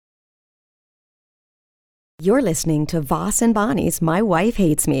You're listening to Voss and Bonnie's My Wife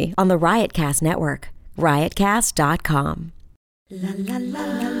Hates Me on the Riotcast Network. Riotcast.com. La la la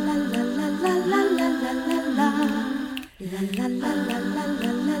la la la la la la la la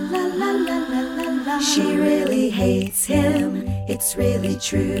la la. She really hates him, it's really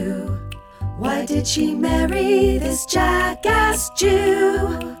true. Why did she marry this jackass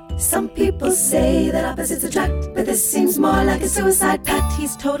Jew? Some people say that opposites attract, but this seems more like a suicide pact.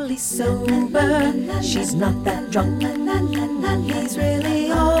 He's totally sober, she's not that drunk. He's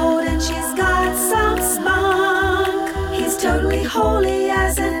really old and she's got some spunk. He's totally holy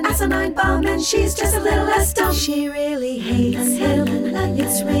as an asinine bomb, and she's just a little less dumb. She really hates him,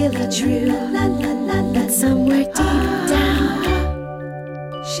 it's really true. But somewhere deep down,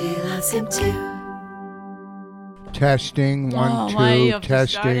 she loves him too. Testing, one, two,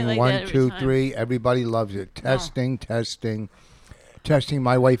 testing, like 1, 2, 3. Everybody loves it. Testing, testing.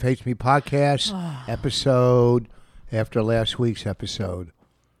 My Wife Hates Me podcast episode after last week's episode.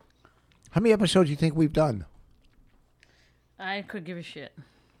 How many episodes do you think we've done? I could give a shit.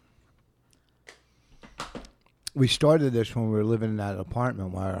 We started this when we were living in that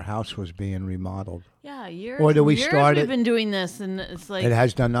apartment while our house was being remodeled. Yeah, years. Or did we start we've it? been doing this, and it's like... It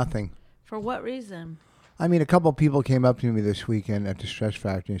has done nothing. For what reason? I mean, a couple of people came up to me this weekend at the Stress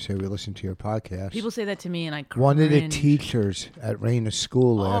Factory and said, we listened to your podcast. People say that to me, and I cringe. One of the teachers at Raina's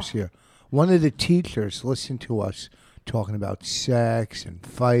school last year, one of the teachers listened to us talking about sex and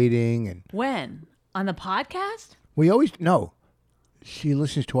fighting. And when? On the podcast? we always, no, she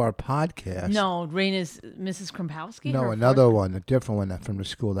listens to our podcast. No, Raina's Mrs. Krampowski? No, another one, a different one from the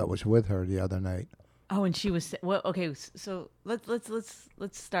school that was with her the other night. Oh, and she was, well, okay, so let's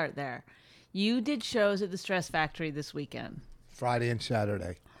start there. You did shows at the Stress Factory this weekend. Friday and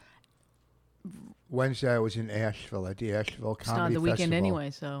Saturday. Wednesday I was in Asheville at the Asheville Comedy Festival. It's not the weekend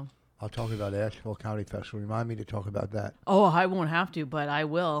anyway, so. I'll talk about Asheville Comedy Festival. Remind me to talk about that. Oh, I won't have to, but I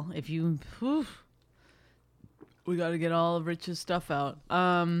will. If you, we got to get all of Rich's stuff out.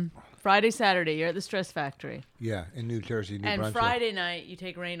 Friday, Saturday, you're at the Stress Factory. Yeah, in New Jersey, New Brunswick. And Friday night, you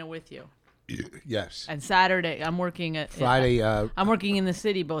take Raina with you. Yes. And Saturday, I'm working at Friday. I'm working in the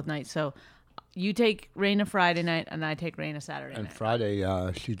city both nights, so you take Raina Friday night, and I take Raina Saturday night. And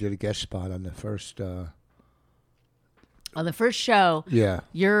Friday, she did a guest spot on the first. On the first show. Yeah.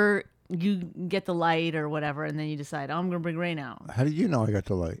 You get the light or whatever, and then you decide, I'm going to bring Raina out. How did you know I got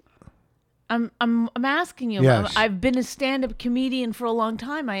the light? I'm asking you. Yes. I've been a stand-up comedian for a long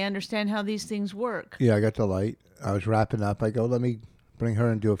time. I understand how these things work. Yeah, I got the light. I was wrapping up. I go, let me bring her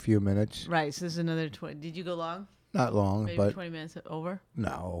and do a few minutes. Right. So this is another 20. Did you go long? Not long, Maybe but 20 minutes over?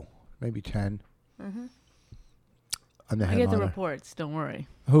 No, maybe 10. Mm-hmm. I'm the I get the headliner. reports. Don't worry.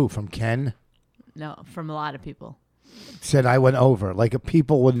 Who, from Ken? No, from a lot of people. Said I went over. Like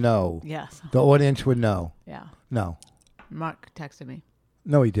people would know. Yes. The audience would know. Yeah. No. Mark texted me.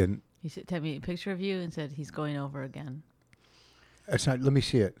 No, he didn't. He sent me a picture of you and said he's going over again. That's not. Let me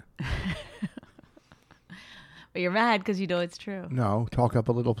see it. But you're mad because you know it's true. No. Talk up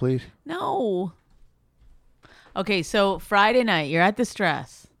a little, please. No. Okay, so Friday night, you're at the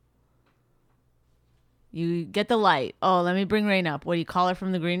Stress. You get the light. Oh, let me bring Rain up. What, do you call her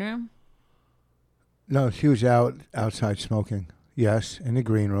from the green room? No, she was outside smoking. Yes, in the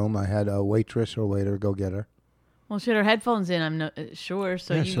green room. I had a waitress or waiter go get her. Well, she had her headphones in, I'm not sure.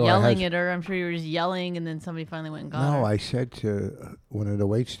 So Yeah, you so yelling at her. I'm sure you were just yelling, and then somebody finally went and got her. No, I said to one of the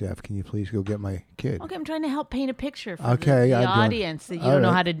wait staff, can you please go get my kid? Okay, I'm trying to help paint a picture for Okay, the I do. audience that you All don't know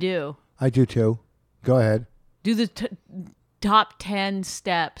right. how to do. I do too. Go ahead. Do the top 10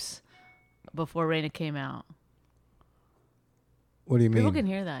 steps before Raina came out. What do you mean? People can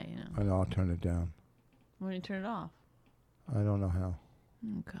hear that, you know. I know, I'll turn it down. Why don't you turn it off? I don't know how.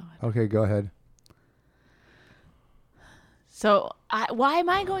 Oh, God. Okay, go ahead. So, why am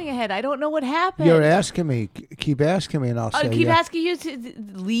I going ahead? I don't know what happened. You're asking me. Keep asking me, and I'll say keep yeah. asking you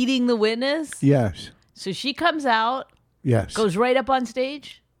leading the witness? Yes. So she comes out, Yes. goes right up on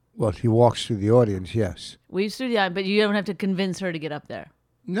stage? Well, she walks through the audience, yes. We've stood down, but you don't have to convince her to get up there.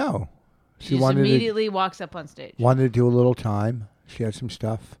 No. She just immediately walks up on stage. Wanted to do a little time. She had some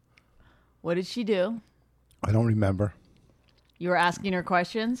stuff. What did she do? I don't remember. You were asking her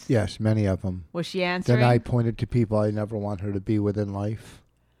questions? Yes, many of them. Was she answering? Then I pointed to people I never want her to be with in life.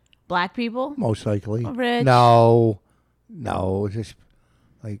 Black people? Most likely. Oh, Rich. No, just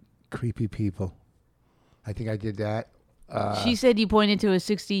like creepy people. I think I did that. She said you pointed to a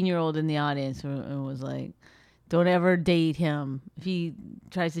 16-year-old in the audience and was like, don't ever date him. If he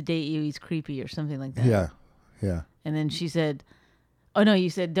tries to date you, he's creepy or something like that. Yeah. And then she said, oh, no,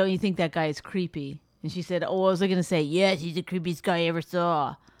 you said, don't you think that guy is creepy? And she said, oh, what was I going to say? Yes, he's the creepiest guy I ever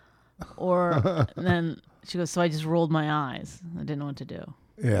saw. Or and then She goes, so I just rolled my eyes. I didn't know what to do.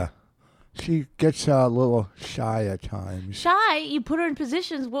 Yeah. She gets a little shy at times. Shy, you put her in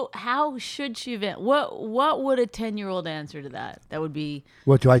positions. Well, how should she have? What would a 10-year-old answer to that? That would be.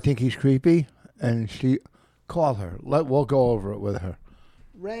 What, do I think he's creepy? And she, call her. We'll go over it with her.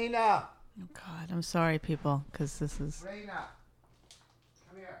 Raina! Oh God, I'm sorry, people, because this is. Raina!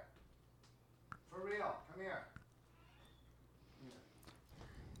 Come here. For real, come here.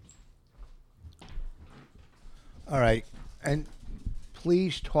 All right, and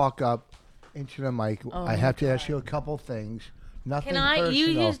please talk up into the mic. I have to ask you a couple things. Nothing personal. You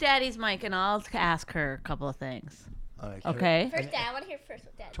use Daddy's mic, and I'll ask her a couple of things. All right, Okay. First, Dad, I want to hear first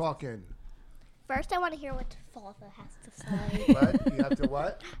what Dad. Talk in. First, I want to hear what Father has to say. What? You have to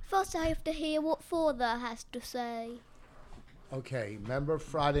what? First, I have to hear what Father has to say. Okay, remember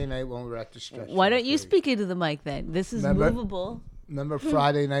Friday night when we were at the Stretch Why don't you Factory? speak into the mic then? This is Remember? movable. Remember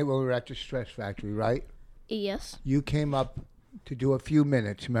Friday night when we were at the Stretch Factory, right? Yes. You came up to do a few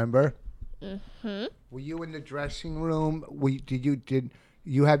minutes, remember? Mm-hmm. Were you in the dressing room? Did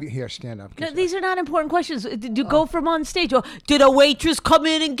you have here? Stand up. No, these are not important questions. Did you go from on stage? Or did a waitress come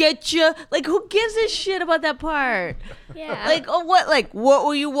in and get you? Like, who gives a shit about that part? Yeah. Like, oh, what? Like, what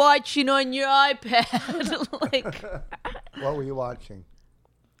were you watching on your iPad? Like, What were you watching?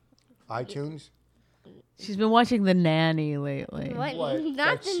 iTunes? she's been watching The Nanny lately. What? What? Not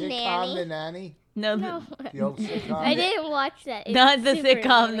that the sitcom, nanny. The Nanny? No, No. The old sitcom? I didn't watch that. It's not the Super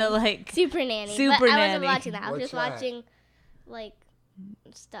sitcom. Nanny. The like. Super Nanny. Super but I Nanny. wasn't watching that. I was What's just that? watching, like,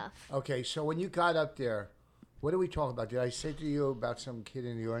 stuff. Okay, so when you got up there, what did we talk about? Did I say to you about some kid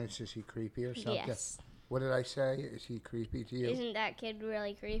in the audience? Is he creepy or something? Yes. What did I say? Is he creepy to you? Isn't that kid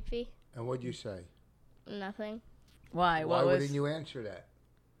really creepy? And what did you say? Nothing. Why? Why What was? wouldn't you answer that?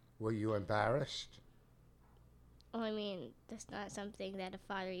 Were you embarrassed? Well, I mean, that's not something that a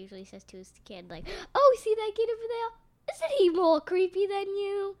father usually says to his kid. Like, oh, see that kid over there? Isn't he more creepy than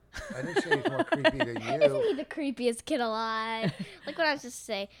you? I didn't say he's more creepy than Isn't you. he the creepiest kid alive? Like what I was just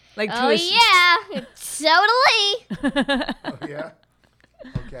saying. Like to Oh his- yeah, totally. Oh, yeah?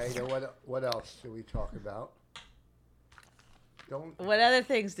 Okay, then what else should we talk about? Don't. What other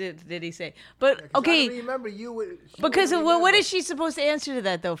things did he say? But 'Cause I okay, don't remember you. because of what is she supposed to answer to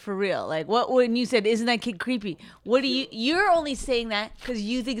that though? For real, like what when you said, "Isn't that kid creepy?" What do you? You're only saying that because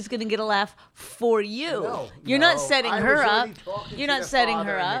you think it's gonna get a laugh for you. No, you're no, not setting I her was up. already talking You're to not the setting father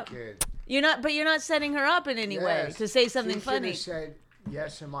her and the up. kid. But you're not setting her up in any way Yes. to say something She should funny. have said,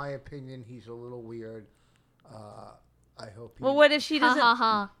 yes, in my opinion, he's a little weird. I hope he... Well, what if she Ha doesn't? ha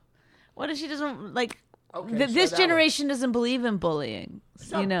ha. What if she doesn't like? Okay, so This that generation doesn't believe in bullying.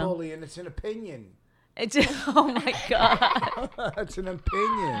 It's You not know, bullying, it's an opinion. it's oh my god. It's an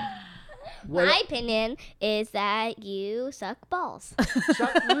opinion. My opinion is that you suck balls.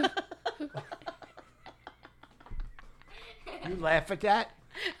 You laugh at that?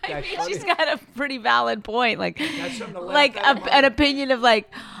 That's funny. She's got a pretty valid point. Like, That's something to laugh like at, an opinion of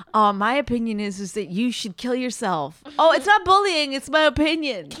like, my opinion is that you should kill yourself. Oh, it's not bullying. It's my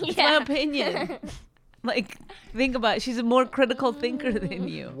opinion. It's my Yeah. opinion. Like, think about it. She's a more critical thinker than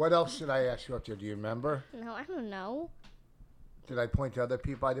you. What else did I ask you up there? Do you remember? No, I don't know. Did I point to other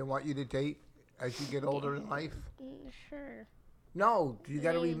people I didn't want you to date as you get older in life? Sure. No, you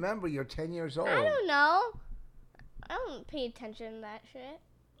got to remember you're 10 years old. I don't know. I don't pay attention to that shit.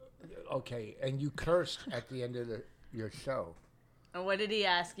 Okay, and you cursed at the end of your show. And what did he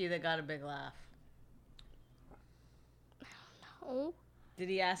ask you that got a big laugh? Oh. Did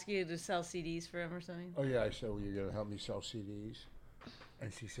he ask you to sell CDs for him or something? Oh, yeah, I said, well, you're going to help me sell CDs?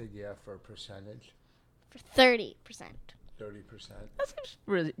 And she said, yeah, for a percentage, For 30%. 30%. That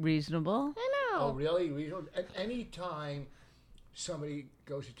seems reasonable. I know. Oh, really? At any time somebody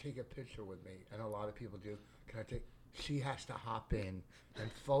goes to take a picture with me, and a lot of people do, she has to hop in and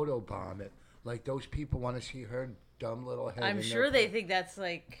photobomb it. Like those people want to see her dumb little head. I'm in sure their they think that's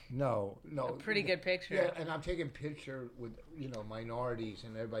like No. a pretty good picture. Yeah, and I'm taking picture with, minorities,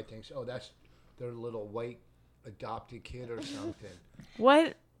 and everybody thinks, oh, that's their little white adopted kid or something.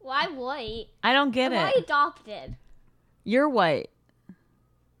 What? Why white? I don't get Why it. adopted? You're white.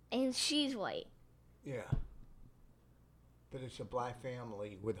 And she's white. Yeah. But it's a black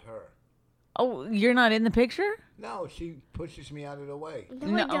family with her. Oh, you're not in the picture? No, she pushes me out of the way.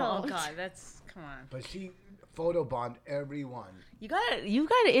 No, I don't. Oh God, that's come on. But she photobombed everyone. You've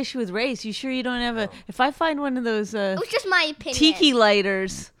got an issue with race. You sure you don't have a? If I find one of those It was just my opinion. tiki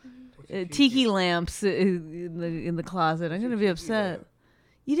lighters, a tiki lamps in the closet, I'm gonna be upset. lamp?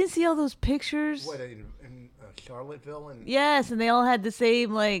 You didn't see all those pictures? What, in Charlottesville? And Yes, and they all had the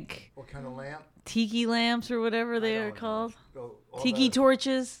same like what kind of lamp? tiki lamps or whatever they are don't know. called. All Tiki the-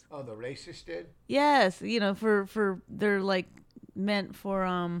 torches. Oh, the racist did? Yes, for they're like meant for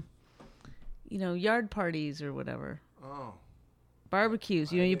yard parties or whatever. Oh.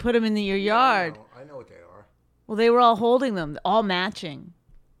 Barbecues. You put them in your yard. I know what they are. Well, they were all holding them, all matching.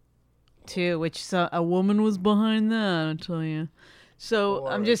 Too, which a woman was behind that, I'll tell you. So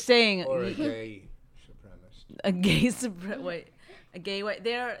I'm just saying, Or a gay supremacist. a gay white.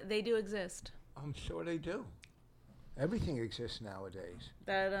 They do exist. I'm sure they do. Everything exists nowadays.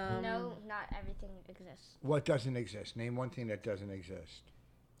 That No, not everything exists. What doesn't exist? Name one thing that doesn't exist.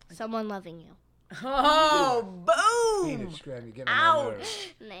 Someone loving you. Oh, Beat boom! it, Scram. You're getting on my nerves.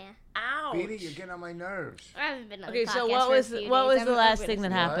 Ouch! Nah. Ouch! Beat it, you're getting on my nerves. I haven't been on Okay, the podcast so what for a was few what days. was the I'm last over thing that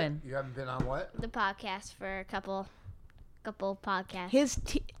this. happened? What? You haven't been on what? The podcast for a couple podcasts. His So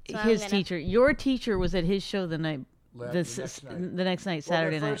I'm his gonna- teacher, your teacher was at his show the night, The this next night. the next night,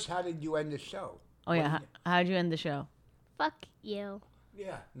 Saturday well, night. first, how did you end the show? Oh yeah, how'd you end the show? Fuck you.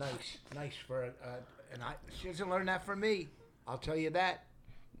 Yeah, nice for and she doesn't learn that from me. I'll tell you that.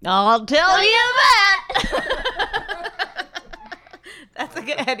 I'll tell you that. That's like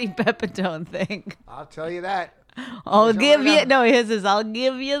an Eddie Pepitone thing. I'll tell you that. I'll doesn't give learn you. that. No, his is I'll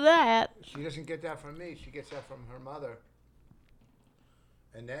give you that. She doesn't get that from me. She gets that from her mother.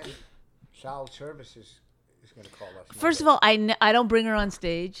 And then Child Services is going to call us. First of all, I don't bring her on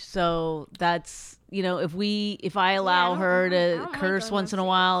stage, so that's if I allow I her don't to like curse going once on in a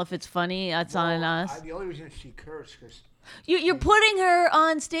while, if it's funny, that's on us. The only reason she cursed because You're putting her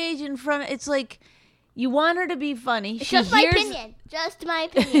on stage in front. It's like you want her to be funny. It's She just my hears- opinion. Just my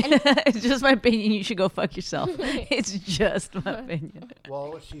opinion. It's just my opinion. You should go fuck yourself. It's just my opinion.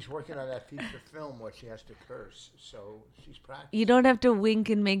 well, she's working on that feature film where she has to curse, so she's practicing. You don't have to wink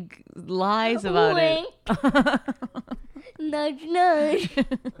and make lies about Wink. Nudge, nudge.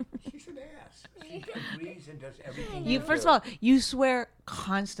 She's an ass. She agrees and does everything. You first of all, you swear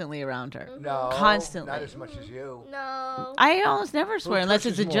constantly around her. no, constantly. not as much as you. No. I almost never swear Who unless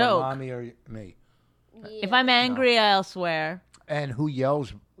it's a curses more, joke. Mommy or me? If I'm angry, I'll swear. And who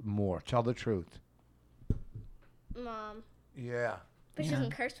yells more? Tell the truth. Mom. Yeah, But she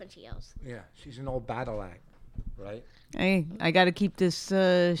doesn't curse when she yells. yeah. She's an old battle act, right? Hey, I got to keep this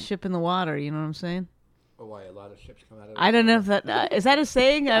ship in the water. You know what I'm saying? Oh, why a lot of ships come out of. I don't know if that is that a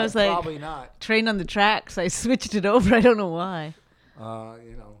saying. I was like probably not. train on the tracks. I switched it over. I don't know why. The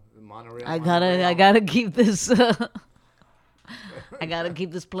monorail. I monorail. gotta keep this. I gotta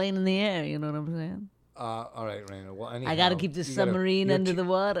keep this plane in the air. You know what I'm saying? All right, Raina. Well, anyhow, I gotta keep this you gotta- submarine your under te- the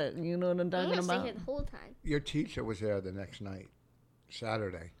water. You know what I'm I'm talking gonna stay about? here the whole time. Your teacher was there the next night,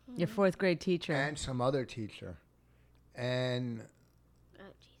 Saturday, Your fourth grade teacher, and some other teacher, and Oh,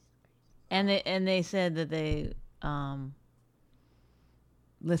 jeez. and they said that they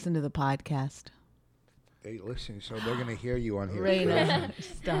listened to the podcast. they listen, so they're gonna hear you on here. Raina,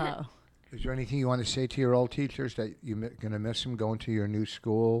 stop. Is there anything you want to say to your old teachers that you're gonna miss them going to your new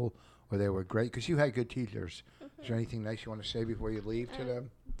school, or they were great? Because you had good teachers. Is there anything nice you want to say before you leave to them?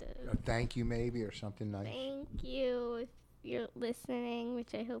 A thank you, maybe, or something nice. Thank you if you're listening,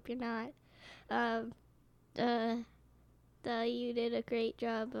 which I hope you're not. You did a great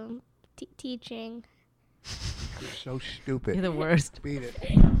job teaching. You're so stupid. You're the worst. Beat it.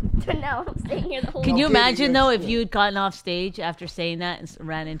 So now I'm staying here the whole Can you Okay, imagine you're though if still- you had gotten off stage after saying that and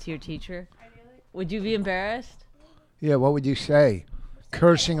ran into your teacher? Would you be embarrassed? Yeah, what would you say?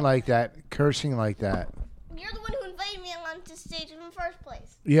 Cursing like that. Cursing like that. You're the one who invited me onto stage in the first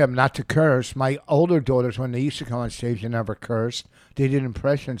place. Yeah, not to curse. My older daughters, when they used to come on stage, they never cursed. They did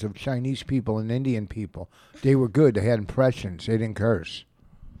impressions of Chinese people and Indian people. They were good. They had impressions. They didn't curse.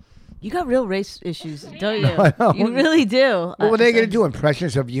 You got real race issues, don't you? I don't. You really do. What were they going to do?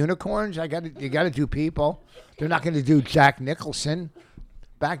 Impressions of unicorns? You got to do people. They're not going to do Jack Nicholson.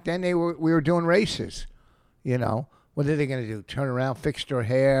 Back then, we were doing races. You know, what are they going to do? Turn around, fix their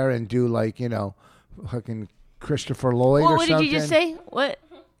hair, and do like fucking Christopher Lloyd Well, or what something? did you just say? What?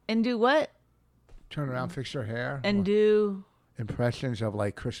 And do what? Turn around, fix their hair. And do. Impressions of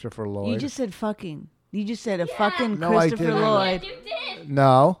like Christopher Lloyd. You just said fucking. You just said a fucking No, I Christopher didn't. Lloyd. You did.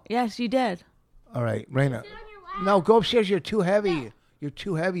 No. Yes, you did. All right, Raina. Sit on your lap. No, go upstairs. You're too heavy. You're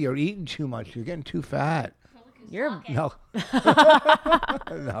too heavy. You're eating too much. You're getting too fat. You're No.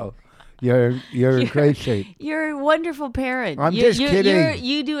 No. You're in great shape. You're a wonderful parent. I'm just kidding.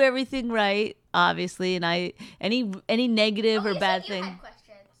 You do everything right, obviously, and any negative or You bad said you thing. had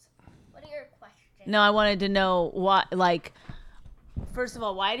questions. What are your questions? No, I wanted to know why. Like, first of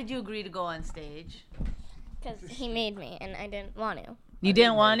all, why did you agree to go on stage? Because he made me, and I didn't want to. You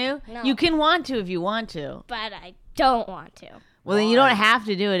didn't want to? No. You can want to if you want to. But I don't want to. Well, then you don't have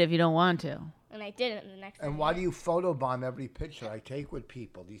to do it if you don't want to. And and I didn't the next time. And why do you photobomb every picture I take with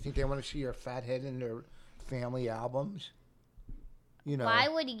people? Do you think they want to see your fat head in their family albums? You know. Why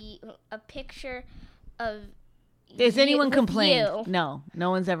would a picture of Does you anyone with complain? you- No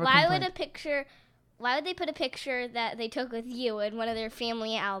one's ever Why complained. would they put a picture that they took with you in one of their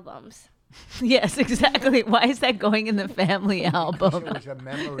family albums? Yes, exactly. Why is that going in the family album? It was a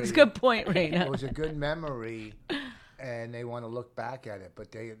memory. It's a good point, It Raina. was a good memory, and they want to look back at it. But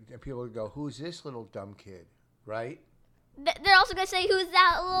people would go, "Who's this little dumb kid?" Right? They're also gonna say, "Who's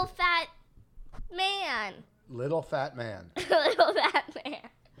that little fat man?" Little fat man. Little fat man.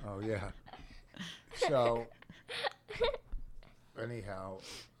 Oh yeah. So, anyhow,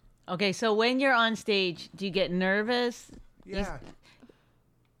 Okay, so when you're on stage, do you get nervous? yeah.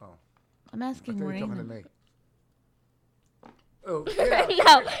 I'm I asking thought you were talking to Raina. me. Oh, get out. No,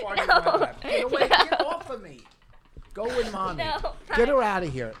 Get farting in my lap. Get away. Get off of me. Go with mommy. No, Get her out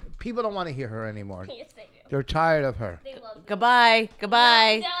of here. People don't want to hear her anymore. Yes, they do. They're tired of her. They love you. Goodbye.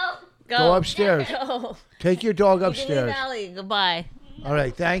 Goodbye. No. Go upstairs. Go. Take your dog You can upstairs. leave Allie. Goodbye. All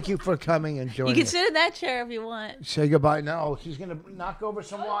right. Thank you for coming and You joining can us. sit in that chair if you want. Say goodbye. No, she's going to knock over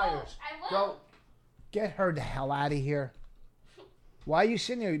some wires. I will. Go. Get her the hell out of here. Why are you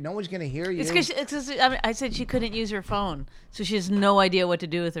sitting there? No one's going to hear you. It's because I said she couldn't use her phone, so she has no idea what to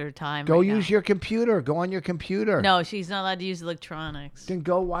do with her time. Go right use now. your computer. Go on your computer. No, she's not allowed to use electronics. Then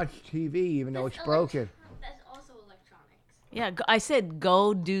go watch TV even though it's broken. That's also electronics. Yeah, I said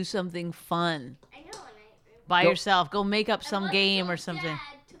go do something fun I know. by Go- yourself. Go make up some game or something. Dad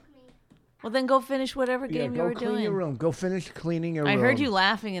took me. Well, then go finish whatever Yeah, game you go were clean doing. your room. Go finish cleaning your I room. heard you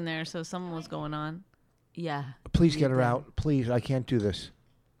laughing in there, so something was going on. Yeah. Please you get her did. out. Please, I can't do this.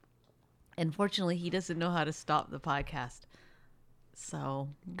 Unfortunately, he doesn't know how to stop the podcast. So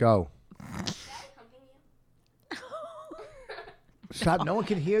Go. Stop. No one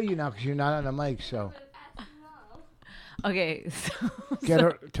can hear you now because you're not on the mic. So okay. So, get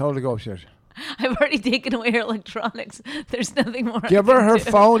her. Tell her to go upstairs. I've already taken away her electronics. There's nothing more. Give I her can her do.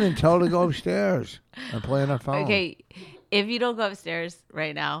 phone and tell her to go upstairs and play on her phone. Okay. If you don't go upstairs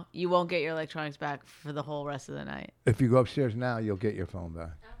right now, you won't get your electronics back for the whole rest of the night. If you go upstairs now, you'll get your phone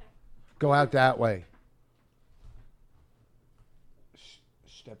back. Go out that way.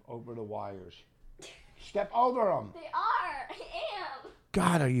 Step over the wires. Step over them. They are. I am.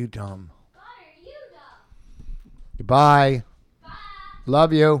 God, are you dumb? God, are you dumb? Goodbye. Bye.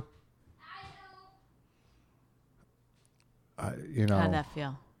 Love you. I know. You know, How'd that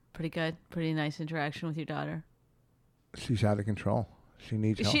feel? Pretty good. Pretty nice interaction with your daughter. she's out of control. She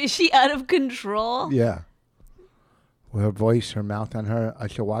needs help. Is she out of control? Yeah. With her voice, her mouth on her. I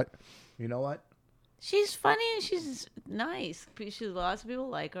said, what? You know what? She's funny and she's nice. Lots of people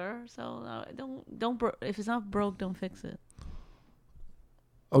like her. So if it's not broke, don't fix it.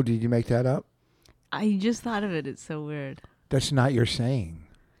 Oh, did you make that up? I just thought of it. It's so weird. That's not your saying.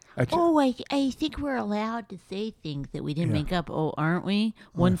 That's, Oh, I think we're allowed to say things that we didn't Yeah. make up. Oh, aren't we?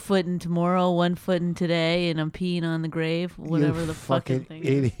 1 foot in tomorrow, 1 foot in today, and I'm peeing on the grave. Whatever you the fucking thing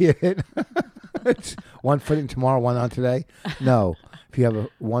is. idiot. It's 1 foot in tomorrow, one on today. No. If you have a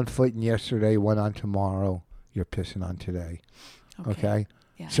 1 foot in yesterday, one on tomorrow, you're pissing on today. Okay?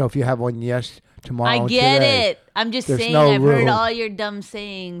 Yeah. So if you have one tomorrow I and get today, it. I'm just There's saying no I've heard room. all your dumb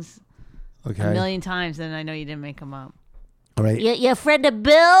sayings okay? a million times, and I know you didn't make them up. All right. You friend of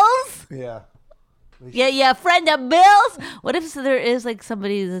Bill's? Yeah. Yeah, friend of Bill's? What if there is like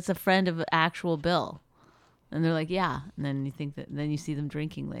somebody that's a friend of actual Bill? And they're like, yeah. And then you think then you see them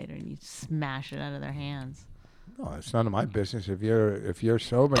drinking later and you smash it out of their hands. No, it's none of my business. If you're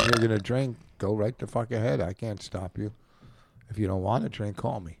sober and you're gonna drink, go right the fuck ahead. I can't stop you. If you don't want to drink,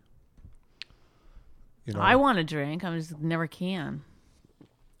 call me. You know I want to drink. I just never can.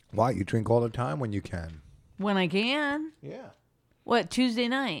 why? You drink all the time when you can. When I can. Yeah. What, Tuesday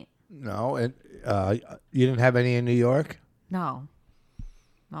night? No, and you didn't have any in New York. No.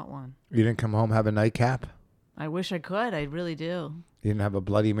 Not one. You didn't come home have a nightcap. I wish I could. I really do. You didn't have a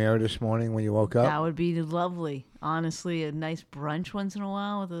Bloody Mary this morning when you woke up. That would be lovely. Honestly, a nice brunch once in a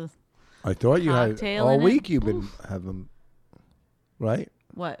while with a I thought you had cocktail all in it. week. You've been having, right?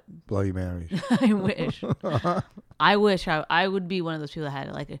 what? Bloody Marys. I wish. I wish I would be one of those people that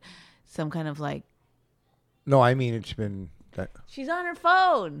had like some kind of like. No, I mean it's been that. She's on her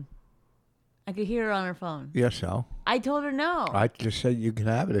phone. I could hear her on her phone. Yes, so I told her no. I just said you can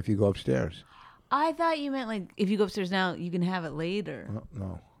have it if you go upstairs. I thought you meant like if you go upstairs now, you can have it later.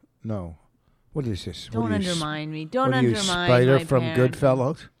 No. What is this? Don't What are you, undermine me. Don't what are you, undermine Spider my from parents.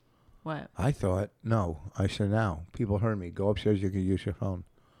 Goodfellas? What? I thought no. I said now. People heard me. Go upstairs. You can use your phone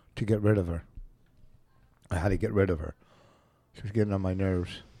to get rid of her. I had to get rid of her. She was getting on my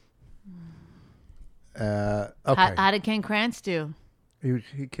nerves. Okay. How did Ken Krantz do?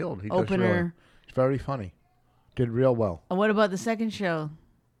 He killed. He does really. Opener. It's very funny. Did real well. And what about the second show,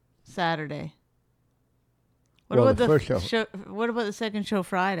 Saturday? What Well, about the first show- What about the second show,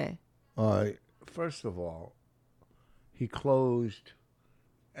 Friday? First of all, he closed,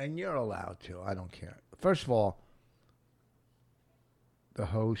 and you're allowed to. I don't care. First of all, the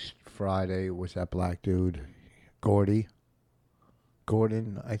host Friday was that black dude, Gordon,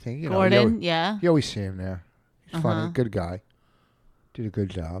 I think. Gordon, yeah. You always see him there. He's funny, Uh-huh. good guy. Did a good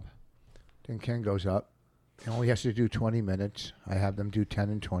job. Then Ken goes up. He only has to do 20 minutes. I have them do 10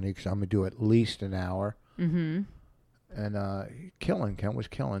 and 20 because I'm going to do at least an hour. Mm-hmm. And killing. Ken was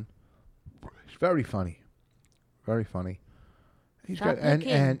killing. It's very funny. Very funny. He's Stop got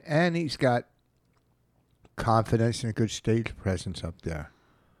looking. and he's got confidence and a good stage presence up there.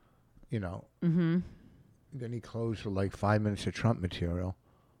 You know. Mm-hmm. Then he closed with like 5 minutes of Trump material,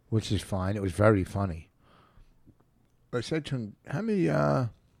 which is fine. It was very funny. I said to him, how many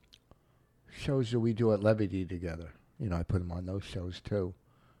shows do we do at Levity together? You know, I put him on those shows too.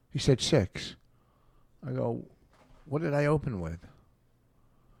 He said 6. I go, what did I open with?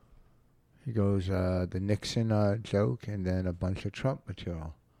 He goes, the Nixon joke and then a bunch of Trump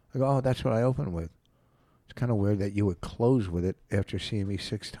material. I go, oh, that's what I opened with. It's kind of weird that you would close with it after seeing me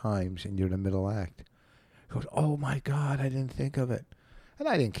 6 times and you're the middle act. He goes, oh my God, I didn't think of it. And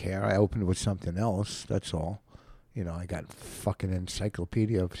I didn't care. I opened with something else, that's all. You know, I got fucking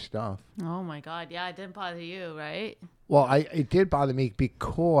encyclopedia of stuff. Oh my God, yeah, it didn't bother you, right? Well, it did bother me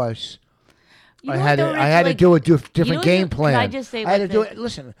because You I know had what, to, though, I Rich, had like, to do a you different know, game could plan. I just say I had to one do thing? it.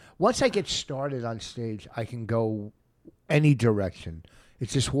 Listen, once I get started on stage, I can go any direction.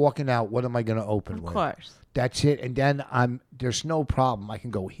 It's just walking out. What am I going to open Of with? course. That's it. And then there's no problem. I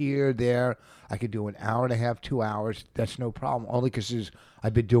can go here, there. I could do an hour and a half, 2 hours. That's no problem. Only because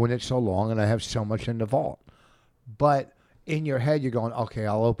I've been doing it so long and I have so much in the vault. But in your head, you're going, okay,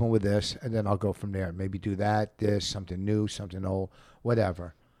 I'll open with this, and then I'll go from there. Maybe do that, this, something new, something old,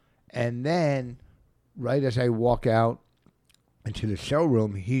 whatever. And then, right as I walk out into the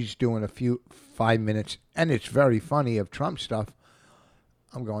showroom, he's doing 5 minutes, and it's very funny of Trump stuff.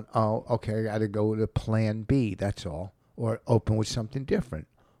 I'm going, oh, okay, I got to go to plan B, that's all. Or open with something different,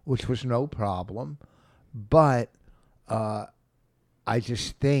 which was no problem. But I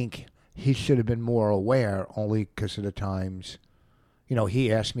just think he should have been more aware only because of the times. You know, he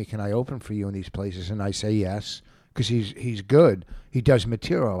asked me, can I open for you in these places? And I say yes, because he's good. He does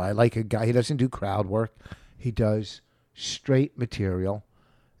material. I like a guy. He doesn't do crowd work. He does straight material.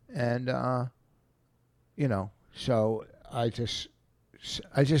 And, you know, so I just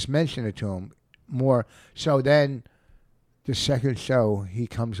mentioned it to him more. So then the second show, he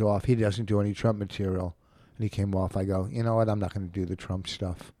comes off. He doesn't do any Trump material. And he came off. I go, you know what? I'm not going to do the Trump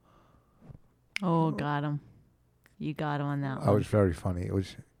stuff. Oh, got him. You got him on that It one. was very funny. It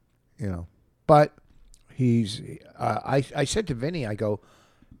was, you know. But he's, I said to Vinny, I go,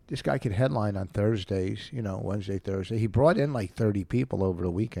 this guy could headline on Thursdays, you know, Wednesday, Thursday. He brought in like 30 people over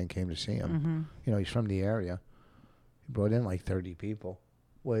the weekend, came to see him. Mm-hmm. You know, he's from the area. He brought in like 30 people,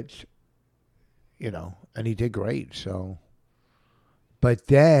 which, you know, and he did great. So, but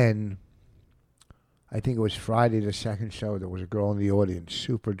then I think it was Friday, the second show, there was a girl in the audience,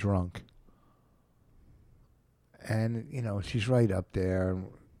 super drunk. And, you know, she's right up there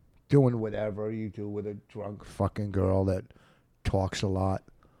doing whatever you do with a drunk fucking girl that talks a lot.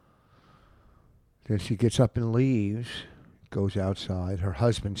 Then she gets up and leaves, goes outside. Her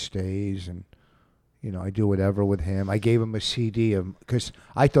husband stays, and, you know, I do whatever with him. I gave him a CD because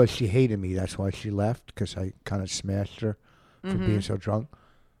I thought she hated me. That's why she left, because I kind of smashed her for being so drunk.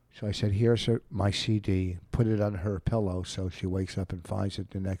 So I said, here's my CD. Put it on her pillow so she wakes up and finds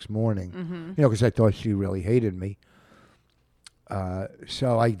it the next morning. Mm-hmm. You know, because I thought she really hated me.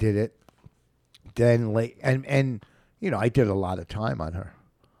 So I did it. Then late, and you know, I did a lot of time on her.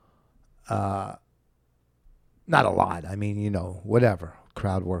 Not a lot. I mean, you know, whatever.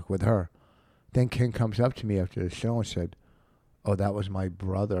 Crowd work with her. Then Ken comes up to me after the show and said, oh, that was my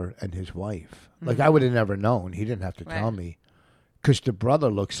brother and his wife. Like, I would have never known. He didn't have to tell Right. me. Because the brother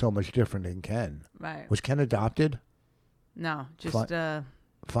looks so much different than Ken. Right. Was Ken adopted? No,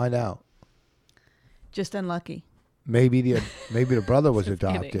 Find out. just unlucky. Maybe the brother was Just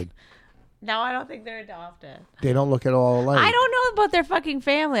kidding. adopted. No, I don't think they're adopted. They don't look at all alike. I don't know about their fucking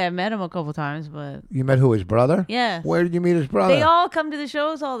family. I've met him a couple times, but You met who, his brother? yes. Where did you meet his brother? They all come to the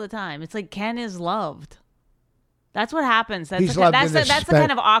shows all the time. It's like Ken is loved. That's what happens. That's He's the, loved that's in the, a that's the spe-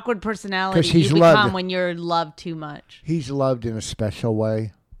 kind of awkward personality 'Cause he's you become loved. when you're loved too much. He's loved in a special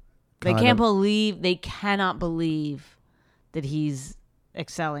way. They kind can't of. they cannot believe that he's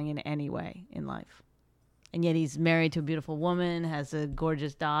excelling in any way in life. and yet he's married to a beautiful woman, has a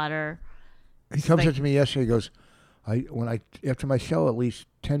gorgeous daughter. He comes up to me yesterday. He goes, after my show, at least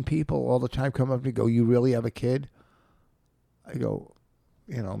 10 people all the time come up to me and go, "You really have a kid?" I go,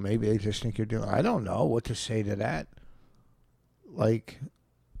 maybe they just think you're doing. I don't know what to say to that. Like,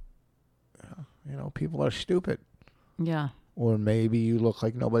 people are stupid. Yeah. Or maybe you look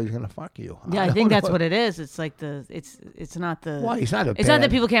like nobody's gonna fuck you. Yeah, I think that's what it is. It's like it's not the. Why? He's not a. It's not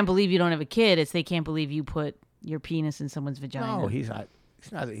that people can't believe you don't have a kid. It's they can't believe you put your penis in someone's vagina. No, he's not.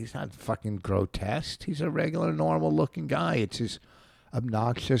 He's not fucking grotesque. He's a regular, normal-looking guy. It's his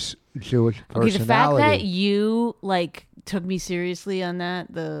obnoxious Jewish personality. Okay, the fact that you took me seriously on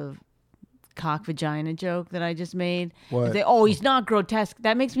the cock vagina joke that I just made. What? He's not grotesque.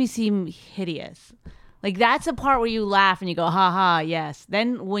 That makes me seem hideous. Like, that's a part where you laugh and you go, ha ha, yes.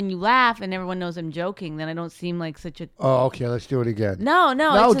 Then when you laugh and everyone knows I'm joking, then I don't seem like such a... Oh, okay, let's do it again. No.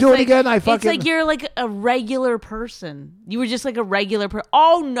 No, do it again. It's like you're like a regular person. You were just like a regular person.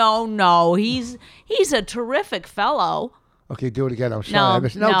 Oh, no. He's a terrific fellow. Okay, do it again. I'm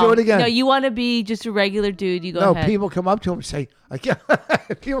sorry. No, do it again. No, you want to be just a regular dude. You go ahead. No, people come up to him and say,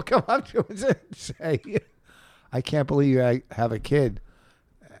 people come up to him and say, "I can't believe you have a kid."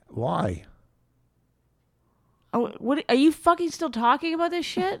 Why? Oh, what are you fucking still talking about this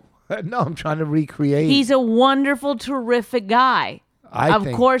shit? No, I'm trying to recreate. He's a wonderful, terrific guy.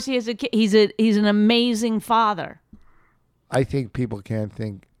 Of course, he has a kid. He's an amazing father. I think people can't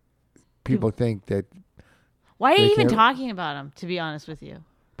think. People think that. Why are you even talking about him? To be honest with you,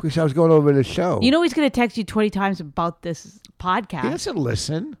 because I was going over the show. You know he's going to text you 20 times about this podcast. He doesn't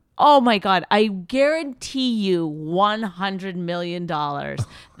listen. Oh my God. I guarantee you $100 million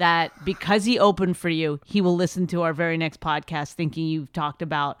that because he opened for you, he will listen to our very next podcast thinking you've talked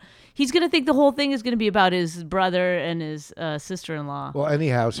about. He's going to think the whole thing is going to be about his brother and his sister-in-law. Well,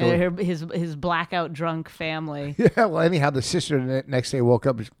 anyhow. So his blackout drunk family. Yeah, well, anyhow, the sister the next day woke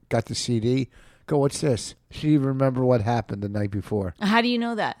up and got the CD. Go, what's this? She didn't even remember what happened the night before. How do you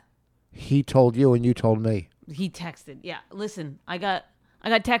know that? He told you and you told me. He texted. Yeah, listen, I got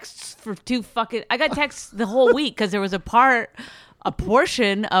texts for I got texts the whole week because there was a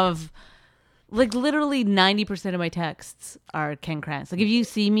portion of, like, literally 90% of my texts are Ken Krantz. Like, if you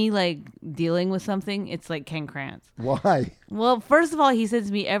see me, like, dealing with something, it's like Ken Krantz. Why? Well, first of all, he sends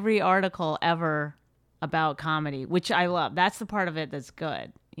me every article ever about comedy, which I love. That's the part of it that's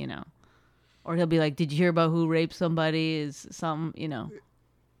good, Or he'll be like, "Did you hear about who raped somebody?" Is something,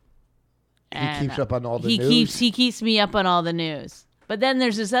 And he keeps up on all the news? He keeps me up on all the news. But then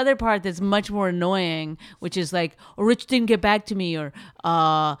there's this other part that's much more annoying, which is like, "Oh, Rich didn't get back to me," or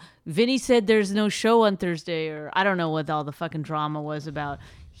Vinny said there's no show on Thursday, or I don't know what all the fucking drama was about.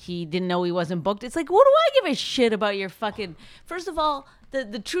 He didn't know he wasn't booked. It's like, what do I give a shit about your fucking... First of all,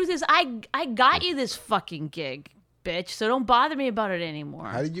 the truth is I got you this fucking gig, bitch, so don't bother me about it anymore.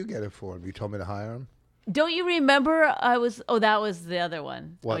 How did you get it for him? You told me to hire him? Don't you remember that was the other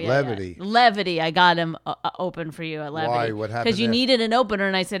one. What, yeah, Levity? Yeah. Levity, I got him open for you at Levity. Why? What happened? Because you needed an opener,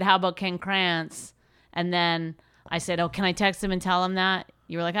 and I said, how about Ken Krantz? And then I said, oh, can I text him and tell him that?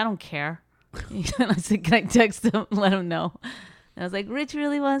 You were like, I don't care. And I said, can I text him and let him know? And I was like, Rich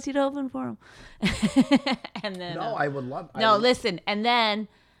really wants you to open for him. And then No, I would love... listen, and then...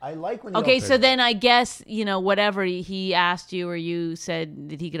 I like when you Okay, open. so then I guess, whatever he asked you or you said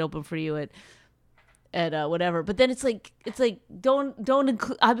that he could open for you at whatever. But then it's like don't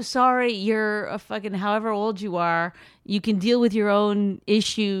include. I'm sorry, you're a fucking however old you are. You can deal with your own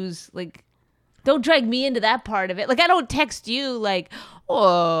issues. Like, don't drag me into that part of it. Like, I don't text you like,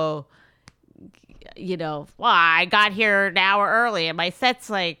 oh, I got here an hour early and my set's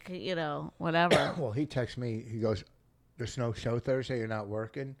like, whatever. Well, he texts me. He goes, "There's no show Thursday. You're not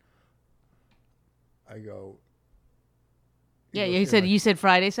working." I go. Yeah, you said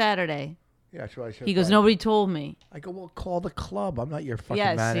Friday, Saturday. Yeah, that's what I said. He goes, Friday. nobody told me. I go, well, call the club. I'm not your fucking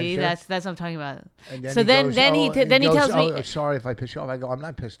Yeah, manager. see, that's what I'm talking about. And then So he then goes, he tells me. "Oh, sorry if I pissed you off." I go, "I'm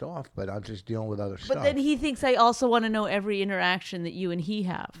not pissed off, but I'm just dealing with other stuff." But then he thinks I also want to know every interaction that you and he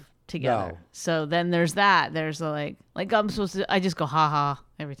have together. No. So then there's that. There's like I'm supposed to. I just go ha ha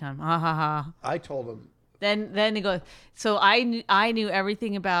every time. Ha ha ha. I told him. Then he goes. So I knew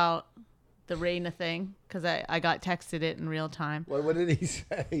everything about the Raina thing because I got texted it in real time. What did he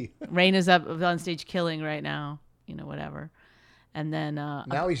say? Raina's up on stage killing right now. Whatever. And then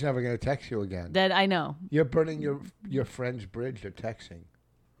Now he's never going to text you again. Then I know. You're burning your friend's bridge. You're texting.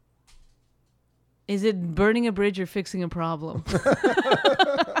 Is it burning a bridge or fixing a problem?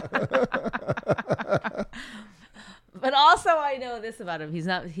 But also I know this about him. He's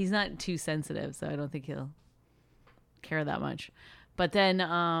not too sensitive, so I don't think he'll care that much. But then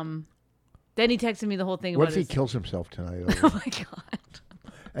Then he texted me the whole thing What about if he his... kills himself tonight? Oh my God.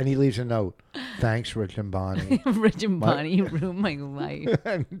 And he leaves a note. Thanks, Rich and Bonnie. Rich and Bonnie, you ruined my life.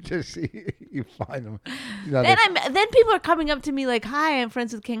 And just you find them. Then people are coming up to me like, "Hi, I'm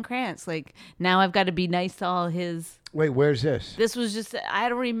friends with King Krantz." Like now I've got to be nice to all his. Wait, where's this? This was just I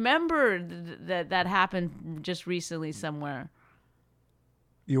don't remember that happened just recently somewhere.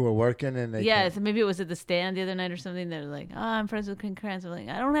 You were working and they Yeah, so maybe it was at the stand the other night or something. They're like, "Oh, I'm friends with King Krantz." I'm like,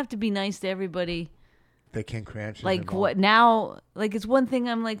 I don't have to be nice to everybody. They King Krantz. is Like involved. what now? Like it's one thing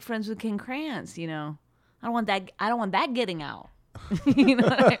I'm like friends with King Krantz, you know. I don't want that getting out. You know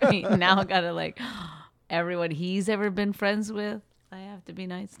what I mean? Now I gotta like everyone he's ever been friends with. I have to be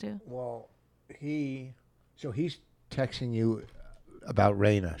nice to. Well, he's texting you about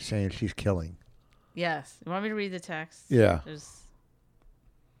Raina, saying she's killing. Yes. You want me to read the text? Yeah.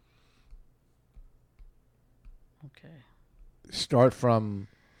 Okay. Start from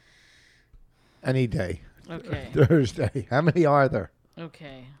any day. Okay. Thursday. How many are there?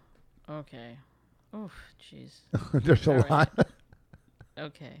 Okay. Oof, jeez. There's a All right. lot.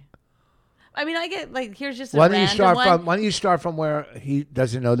 Okay. I mean, I get like here's just a Why don't you random start one. from? Why don't you start from where he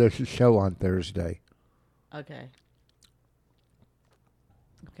doesn't know there's a show on Thursday? Okay.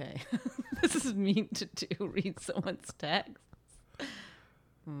 This is mean to do. Read someone's text. Oh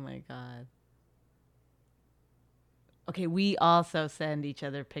my God. Okay, we also send each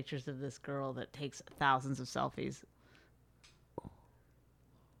other pictures of this girl that takes thousands of selfies.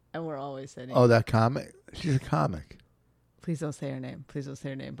 And we're always sending. Oh, that comic. She's a comic. Please don't say her name.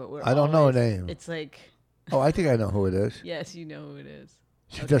 But we're. I don't know her always- name. It's like, Oh, I think I know who it is. yes, you know who it is.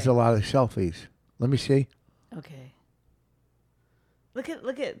 She does a lot of selfies. Let me see. Okay. Look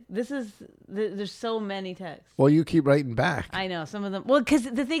at this is there's so many texts. Well, you keep writing back. I know some of them. Well, because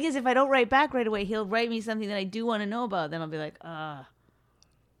the thing is, if I don't write back right away, he'll write me something that I do want to know about. Then I'll be like,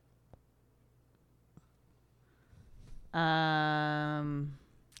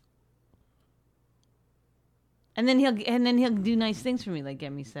 and then he'll do nice things for me, like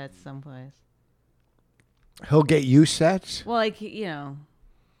get me sets someplace. He'll get you sets. Well, like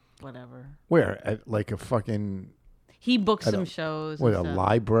whatever. Where? At like a fucking He books At some a- shows. what? and A stuff.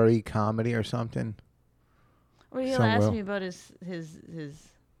 library comedy or something? Or he'll somewhere. ask me about his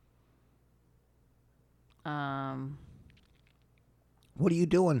What are you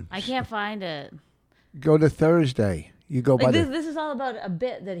doing? I can't find it. Go to Thursday. You go by Like the. this is all about a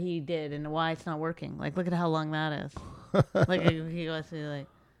bit that he did and why it's not working. Like look at how long that is. Like he goes to me like,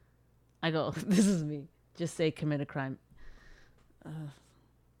 I go, this is me. Just say commit a crime.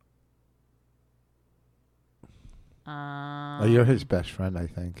 Oh, you're his best friend, I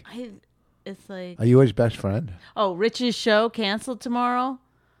think. It's like, Are you his best friend? oh, Rich's show canceled tomorrow.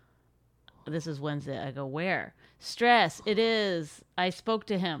 This is Wednesday. I go, where? Stress. It is. I spoke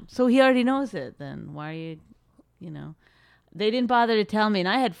to him. So he already knows it. Then why are you, they didn't bother to tell me. And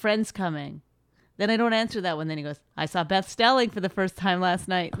I had friends coming. Then I don't answer that one. Then he goes, I saw Beth Stelling for the first time last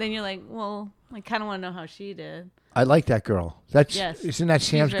night. Then you're like, well, I kind of want to know how she did. I like that girl. That's Yes. Isn't that She's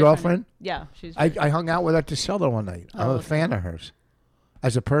Sam's very girlfriend? funny. Yeah, she's. I hung out with her at the cellar one night. I'm Oh, a okay. fan of hers.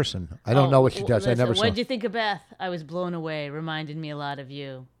 As a person. I don't know what she does. I never saw. What'd you think of Beth? I was blown away. Reminded me a lot of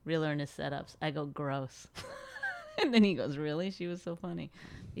you. Real earnest setups. I go, gross. And then he goes, really? She was so funny.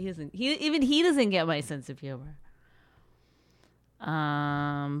 He doesn't get my sense of humor.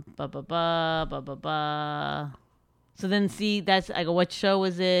 So then I go, what show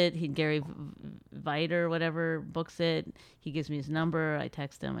was it? Gary Viter, whatever, books it. He gives me his number. I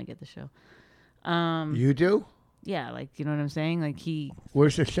text him. I get the show. You do? Yeah, like, you know what I'm saying? Like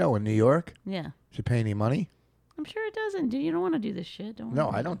Where's the show? In New York? yeah. Does it pay any money? I'm sure it doesn't. Dude, you don't want to do this shit. Don't No,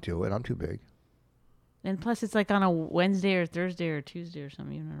 worry. I don't do it. I'm too big. And plus, it's like on a Wednesday or Thursday or Tuesday or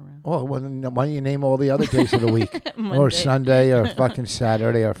something. You're not around. Oh, well, then why don't you name all the other days of the week? Or Monday. Sunday or fucking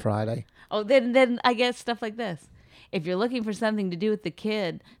Saturday or Friday? Oh, then I get stuff like this. If you're looking for something to do with the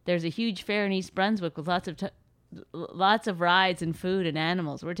kid, there's a huge fair in East Brunswick with lots of rides and food and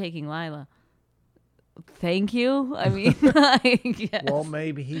animals. We're taking Lila. Thank you. I mean, yes. Well,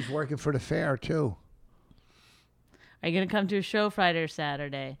 maybe he's working for the fair, too. Are you going to come to a show Friday or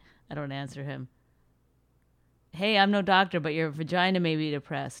Saturday? I don't answer him. Hey, I'm no doctor, but your vagina may be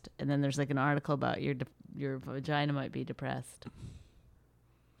depressed. And then there's like an article about your vagina might be depressed.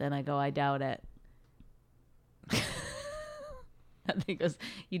 Then I go, I doubt it. And he goes,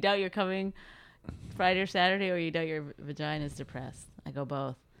 you doubt you're coming Friday or Saturday, or you doubt your vagina is depressed? I go,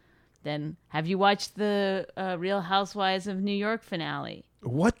 both. Then, have you watched the Real Housewives of New York finale?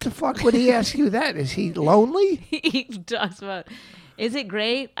 What the fuck would he ask you that? Is he lonely? He talks about Is it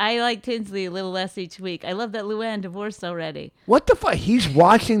great? I like Tinsley a little less each week. I love that Luann divorced already. What the fuck? He's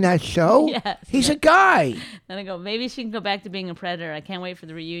watching that show? Yes. He's a guy. Then I go, maybe she can go back to being a predator. I can't wait for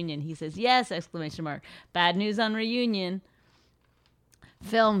the reunion. He says, yes, exclamation mark. Bad news on reunion.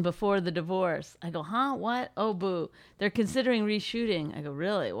 Filmed before the divorce. I go, huh? What? Oh, boo. They're considering reshooting. I go,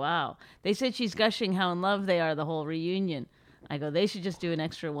 really? Wow. They said she's gushing how in love they are the whole reunion. I go, they should just do an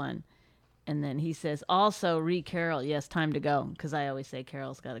extra one. And then he says, also, Carol. Yes, time to go. Because I always say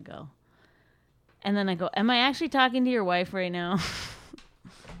Carol's got to go. And then I go, am I actually talking to your wife right now?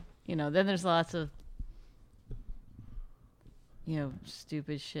 Then there's lots of,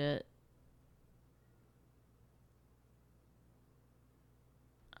 stupid shit.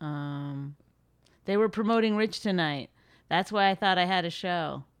 They were promoting Rich tonight. That's why I thought I had a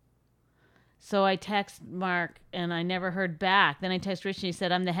show. So I text Mark, and I never heard back. Then I text Rich, and he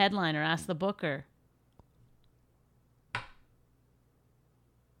said, I'm the headliner. Ask the booker.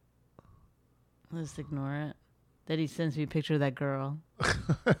 Let's ignore it. Then he sends me a picture of that girl.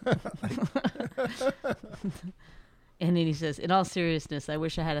 And then he says, in all seriousness, I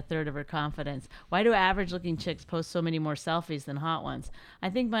wish I had a third of her confidence. Why do average-looking chicks post so many more selfies than hot ones? I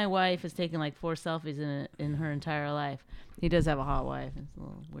think my wife has taken like 4 selfies in her entire life. He does have a hot wife. It's a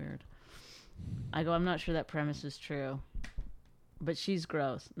little weird. I go, I'm not sure that premise is true. But she's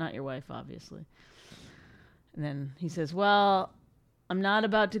gross. Not your wife, obviously. And then he says, well, I'm not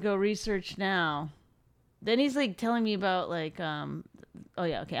about to go research now. Then he's like telling me about like, I'm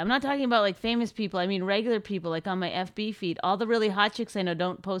not talking about like famous people. I mean regular people, like on my FB feed. All the really hot chicks I know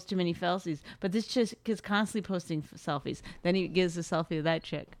don't post too many selfies. But this chick is constantly posting selfies. Then he gives a selfie of that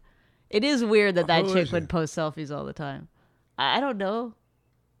chick. It is weird that chick would post selfies all the time. I don't know.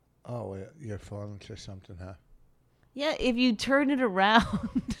 Oh, you're falling into something, huh? Yeah, if you turn it around,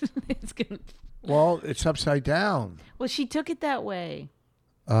 it's gonna. Well, it's upside down. Well, she took it that way.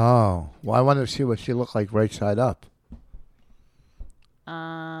 Oh, well, I wanted to see what she looked like right side up.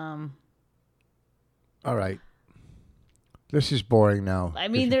 All right. This is boring now. I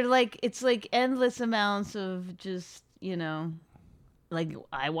mean, it's like endless amounts of just, like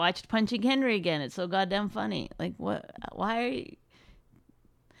I watched Punching Henry again. It's so goddamn funny. Like, what? Why are you?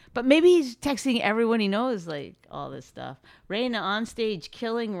 But maybe he's texting everyone he knows, like, all this stuff. Raina on stage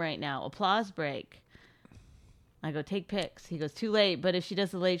killing right now. Applause break. I go, take pics. He goes, too late, but if she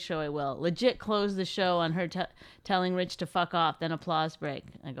does the late show, I will. Legit close the show on her telling Rich to fuck off, then applause break.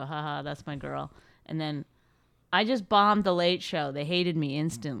 I go, haha, that's my girl. And then I just bombed the late show. They hated me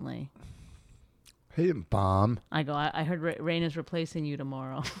instantly. He didn't bomb. I go, I heard Raina's replacing you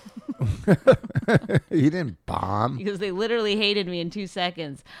tomorrow. He didn't bomb. Because they literally hated me in 2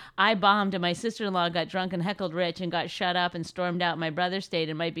 seconds. I bombed and my sister-in-law got drunk and heckled Rich and got shut up and stormed out. My brother stayed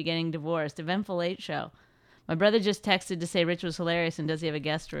and might be getting divorced. Eventful late show. My brother just texted to say Rich was hilarious and does he have a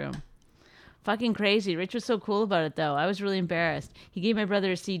guest room? Fucking crazy. Rich was so cool about it, though. I was really embarrassed. He gave my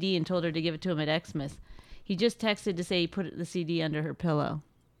brother a CD and told her to give it to him at Xmas. He just texted to say he put the CD under her pillow.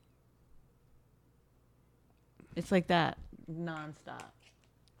 It's like that. Nonstop.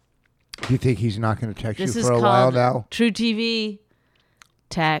 Do you think he's not going to text This you is for a while called now? True TV.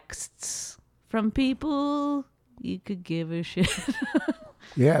 Texts from people you could give a shit.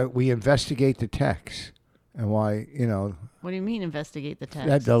 Yeah, we investigate the texts. And why, What do you mean investigate the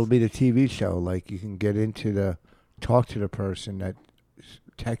text? that'll be the TV show. Like, you can get into talk to the person that's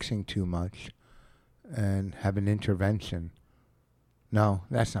texting too much and have an intervention. No,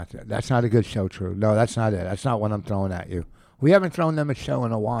 that's not it. That's not a good show, True. No, that's not it. That's not what I'm throwing at you. We haven't thrown them a show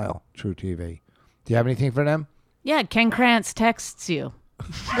in a while, True TV. Do you have anything for them? Yeah, Ken Krantz texts you.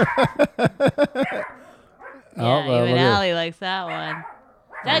 Well, even Allie likes that one.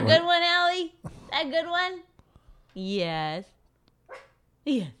 That good one, Allie? That good one? Yes.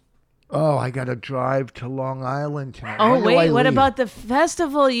 Yes. Oh, I got to drive to Long Island tonight. Oh, When do I wait, what leave? about the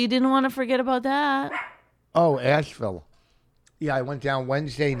festival? You didn't want to forget about that. Oh, Asheville. Yeah, I went down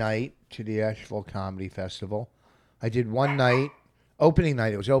Wednesday night to the Asheville Comedy Festival. I did one night, opening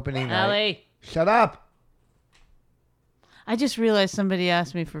night. It was opening night. Allie. Shut up. I just realized somebody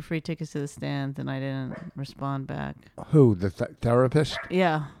asked me for free tickets to the stand, and I didn't respond back. Who, the therapist?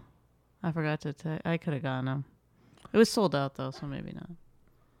 Yeah. I forgot to I could have gotten them. It was sold out, though, so maybe not.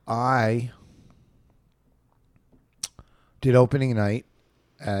 I did opening night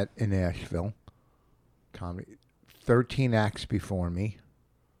in Asheville. Comedy. 13 acts before me.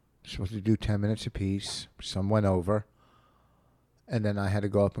 Supposed to do 10 minutes apiece. Some went over. And then I had to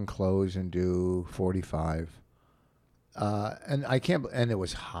go up and close and do 45. And I can't. And it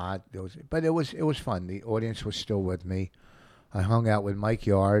was hot. But it was fun. The audience was still with me. I hung out with Mike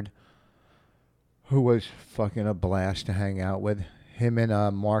Yard, who was fucking a blast to hang out with. him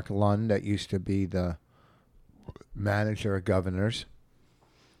and Mark Lund, that used to be the manager of Governors.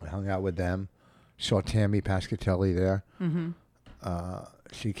 I hung out with them. Saw Tammy Pascatelli there.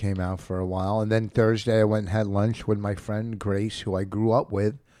 She came out for a while. And then Thursday I went and had lunch with my friend Grace, who I grew up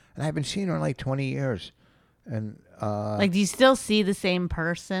with. And I haven't seen her in like 20 years. And Like, do you still see the same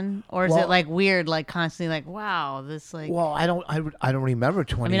person, or is Well- it like weird, like constantly, like, wow, this like? well, I don't remember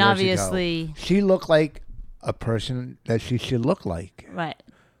 20 I mean, years obviously- ago. She looked like a person that she should look like. Right,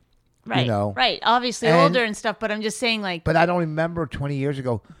 know, right. Obviously and- older and stuff, but I'm just saying, like, But I don't remember 20 years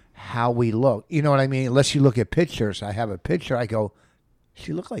ago how we looked. You know what I mean? Unless you look at pictures. I have a picture. I go,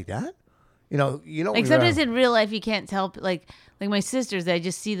 she looked like that? You know, you don't like remember. sometimes in real life you can't tell. Like my sisters, I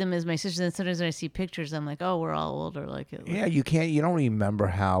just see them as my sisters, and sometimes when I see pictures, I'm like, oh, we're all older. Like, Yeah, you can't. You don't remember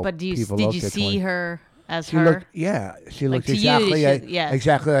how. But people did looked you at see 20. her as She her? looked. Yeah, she looked to you, exactly. yes.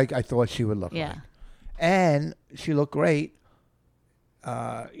 Exactly like I thought she would look. Yeah. Like. And she looked great.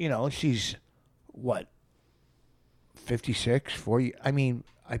 You know, she's what, 56, 40. I mean,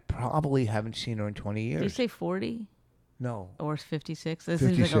 I probably haven't seen her in 20 years. Did you say 40 No, or 56? That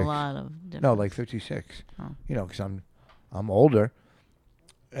seems like a 56. lot of difference. no, like 56. Oh. You know, because I'm older,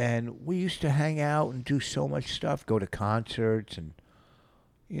 and we used to hang out and do so much stuff, go to concerts, and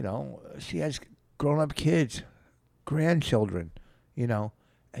you know, she has grown-up kids, grandchildren, you know,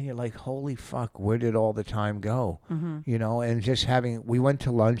 and you're like, holy fuck, where did all the time go? You know, and just we went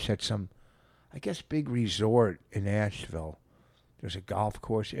to lunch at some, I guess, big resort in Asheville. There's a golf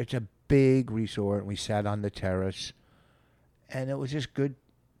course. It's a big resort, and we sat on the terrace, and it was just good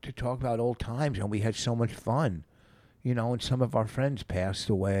to talk about old times, and we had so much fun, you know, and some of our friends passed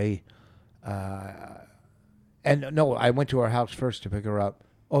away. And no, I went to her house first to pick her up.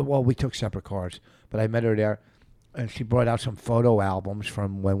 Oh, well, we took separate cars, but I met her there, and she brought out some photo albums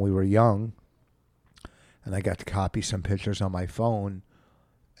from when we were young, and I got to copy some pictures on my phone,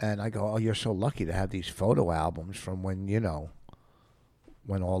 and I go, oh, you're so lucky to have these photo albums from when, you know,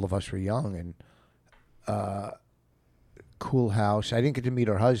 when all of us were young. And cool house. I didn't get to meet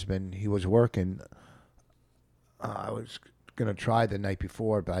her husband. He was working. I was going to try the night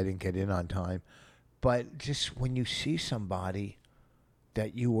before, but I didn't get in on time. But just when you see somebody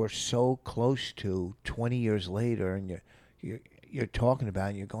that you were so close to 20 years later, and you're talking about it,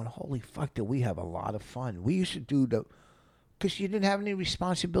 and you're going, holy fuck, did we have a lot of fun. We used to do because you didn't have any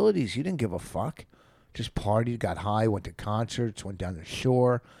responsibilities. You didn't give a fuck. Just partied, got high, went to concerts, went down the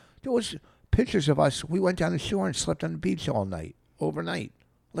shore. There was pictures of us. We went down the shore and slept on the beach all night, overnight.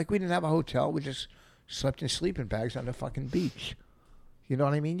 Like, we didn't have a hotel. We just slept in sleeping bags on the fucking beach. You know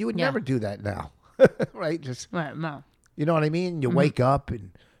what I mean? You would Yeah. never do that now. Right? Just, Right, no. you know what I mean? You wake up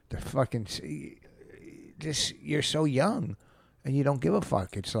and the fucking, just, you're so young and you don't give a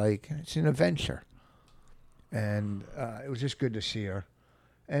fuck. It's like, it's an adventure. And it was just good to see her.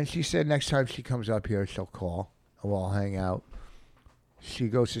 And she said next time she comes up here, she'll call and we'll all hang out. She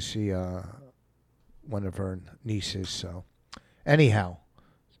goes to see one of her nieces. So, anyhow,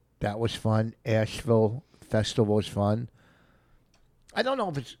 that was fun. Asheville Festival was fun. I don't know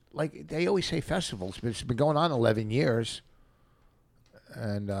if it's like they always say festivals, but it's been going on 11 years.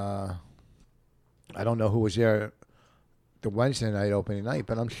 And I don't know who was there the Wednesday night opening night,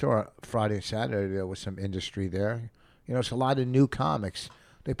 but I'm sure Friday and Saturday there was some industry there. You know, it's a lot of new comics.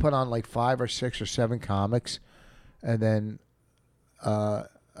 They put on like 5 or 6 or 7 comics, and then a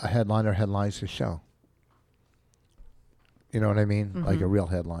headliner headlines the show. You know what I mean? Like a real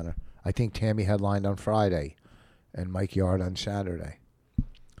headliner. I think Tammy headlined on Friday and Mike Yard on Saturday.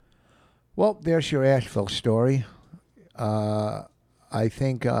 Well, there's your Asheville story. I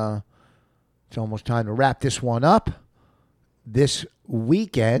think it's almost time to wrap this one up. This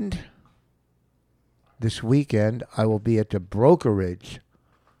weekend, I will be at the Brokerage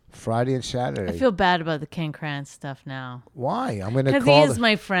Friday and Saturday. I feel bad about the Ken Krantz stuff now. Why? I'm going to Because he call. is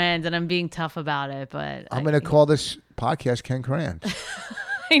my friend, and I'm being tough about it. But I'm going to call this podcast Ken Krantz.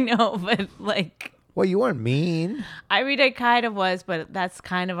 I know, but like, Well, you weren't mean. I mean, I kind of was, but that's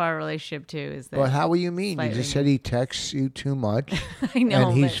kind of our relationship too. Is that But how were you mean? You Slightly just said he texts you too much, I know,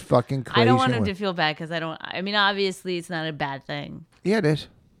 and he's but fucking crazy. I don't want him with- to feel bad because I don't. I mean, obviously, it's not a bad thing. Yeah, it is.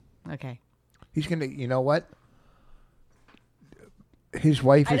 Okay. He's gonna. You know what? His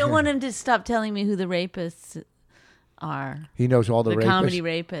wife. I is don't gonna- want him to stop telling me who the rapists are. He knows all the The rapists. comedy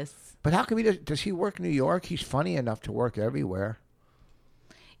rapists. But how come does he work in New York? He's funny enough to work everywhere.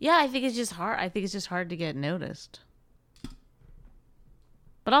 Yeah, I think it's just hard. I think it's just hard to get noticed.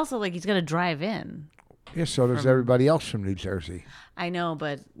 But also, like, he's got to drive in. Yeah, so does everybody else from New Jersey. I know,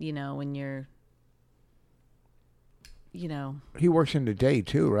 but, you know, when you're, you know, He works in the day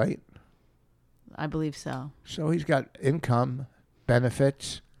too, right? I believe so. So he's got income,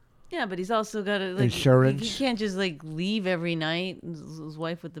 benefits. Yeah, but he's also got to like Insurance. He can't just like leave every night. His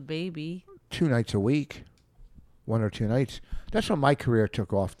wife with the baby. 2 nights a week, 1 or 2 nights. That's when my career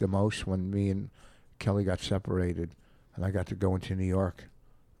took off the most, when me and Kelly got separated, and I got to go into New York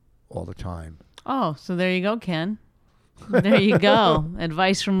all the time. Oh, so there you go, Ken. There you go.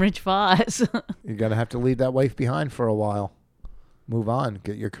 Advice from Rich Voss. You're gonna have to leave that wife behind for a while. Move on.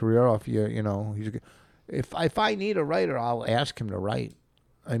 Get your career off. If I need a writer, I'll ask him to write.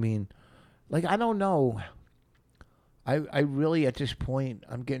 I mean, like, I don't know. I really, at this point,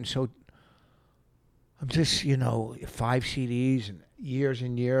 I'm just 5 CDs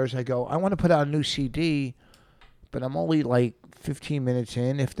and years. I go, I want to put out a new CD, but I'm only like 15 minutes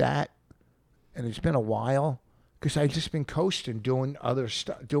in, if that, and it's been a while. Because I've just been coasting, doing other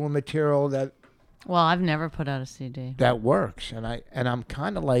stuff, doing material that Well, I've never put out a CD. works, and I'm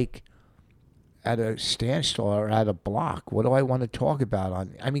kind of like at a standstill or at a block. What do I want to talk about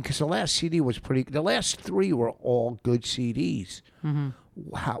on? I mean, because the last CD was the last 3 were all good CDs. Mm-hmm.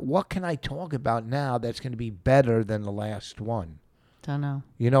 What can I talk about now that's going to be better than the last one? Don't know.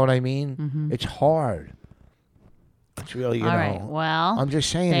 You know what I mean? Mm-hmm. It's hard. It's really, All right. Well, I'm just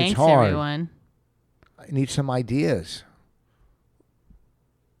saying, thanks, it's hard. everyone. I need some ideas.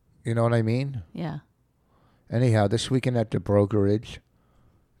 You know what I mean? Yeah. Anyhow, this weekend at the brokerage.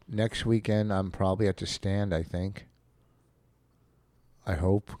 Next weekend, I'm probably at the stand, I think. I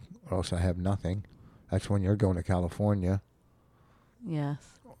hope, or else I have nothing. That's when you're going to California. Yes.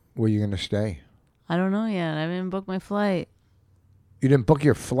 Where are you going to stay? I don't know yet. I haven't booked my flight. You didn't book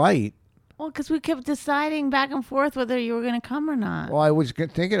your flight? Well, because we kept deciding back and forth whether you were going to come or not. Well, I was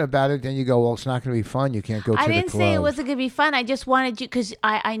thinking about it. Then you go, well, it's not going to be fun. You can't go to the club. I didn't say it wasn't going to be fun. I just wanted you, because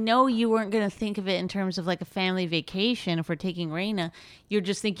I know you weren't going to think of it in terms of like a family vacation. If we're taking Raina, you're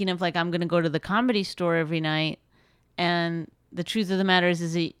just thinking of like, I'm going to go to the Comedy Store every night. And the truth of the matter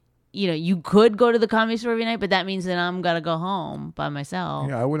is that, you could go to the Comedy Store every night, but that means that I'm going to go home by myself.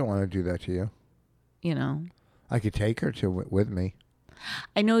 Yeah, I wouldn't want to do that to you. I could take her with me.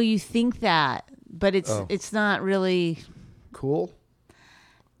 I know you think that, but it's not really cool.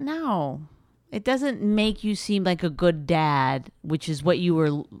 No, it doesn't make you seem like a good dad, which is what you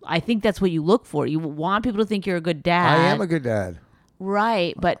were. I think that's what you look for. You want people to think you're a good dad. I am a good dad,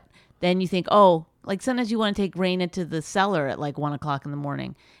 right? But then you think, oh, like sometimes you want to take Raina to the cellar at like 1 o'clock in the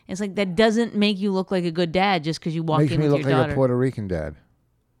morning. And it's like that doesn't make you look like a good dad just because you walk Makes in me with look your like daughter. a Puerto Rican dad.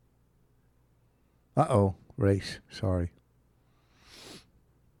 Race. Sorry.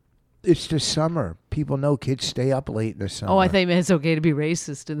 It's the summer. People know kids stay up late in the summer. Oh, I think it's okay to be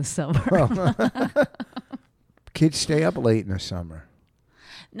racist in the summer. Kids stay up late in the summer.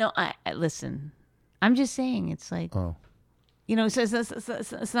 No, I listen. I'm just saying it's like,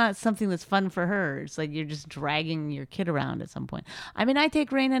 it's not something that's fun for her. It's like you're just dragging your kid around at some point. I mean, I take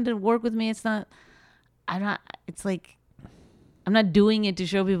Raina to work with me. It's like I'm not doing it to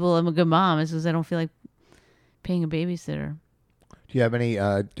show people I'm a good mom. It's because I don't feel like paying a babysitter. Do you have any?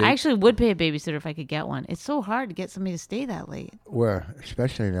 I actually would pay a babysitter if I could get one. It's so hard to get somebody to stay that late. Where,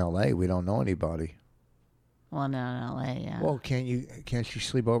 especially in L.A., we don't know anybody. Well, no, in L.A., yeah. Well, can't you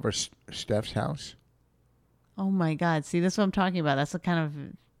sleep over at Steph's house? Oh my God! See, that's what I'm talking about. That's the kind of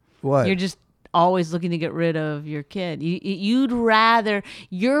what you're just always looking to get rid of your kid. You'd rather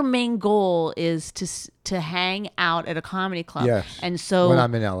your main goal is to hang out at a comedy club. Yes. And so when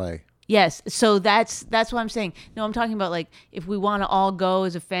I'm in L.A. Yes, so that's what I'm saying. No, I'm talking about like if we want to all go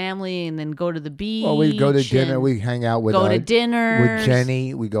as a family and then go to the beach. Well, we go to dinner. We hang out with. Go to dinner with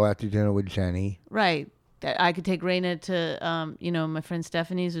Jenny. We go out to dinner with Jenny. Right. I could take Raina to, my friend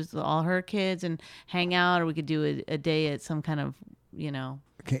Stephanie's with all her kids and hang out, or we could do a day at some kind of,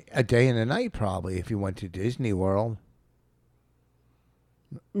 Okay, a day and a night probably if you went to Disney World.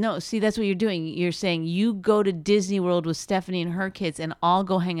 No, see, that's what you're doing. You're saying you go to Disney World with Stephanie and her kids, and I'll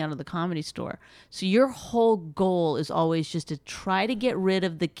go hang out at the Comedy Store. So your whole goal is always just to try to get rid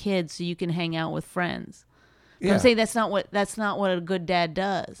of the kids so you can hang out with friends. Yeah. I'm saying that's not what a good dad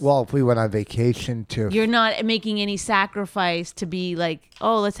does. Well, if we went on vacation you're not making any sacrifice to be like,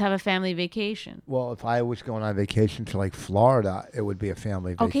 oh, let's have a family vacation. Well, if I was going on vacation to like Florida, it would be a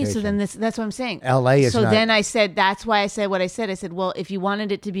family vacation. Okay, so then that's what I'm saying. LA is so not. Then I said that's why I said what I said. I said, well, if you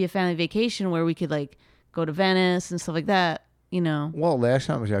wanted it to be a family vacation where we could like go to Venice and stuff like that, Well, last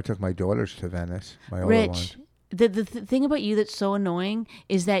time I took my daughters to Venice. My older Rich. ones. The thing about you that's so annoying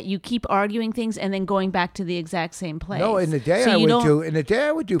is that you keep arguing things and then going back to the exact same place. No, in the day I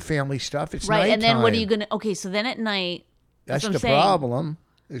would do family stuff. It's right, nighttime. and then what are you gonna? Okay, so then at night, that's the problem.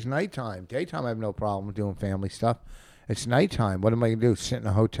 Is nighttime. Daytime, I have no problem doing family stuff. It's nighttime. What am I gonna do? Sit in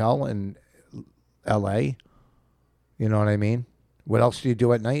a hotel in L.A.? You know what I mean? What else do you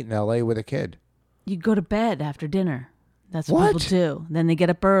do at night in L.A. with a kid? You go to bed after dinner. That's what people What? do. Then they get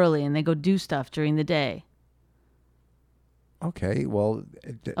up early and they go do stuff during the day. Okay, well.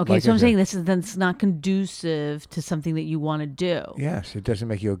 Okay, like so I I'm said, saying that's not conducive to something that you want to do. Yes, it doesn't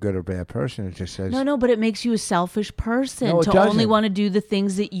make you a good or bad person. It just says. No, but it makes you a selfish person No, it to only doesn't. want to do the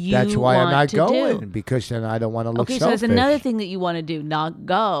things that you That's why I'm want not to going do. because then I don't want to look Okay, so selfish. there's another thing that you want to do, not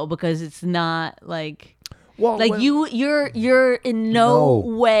go, because it's not like Well, like when- you're in no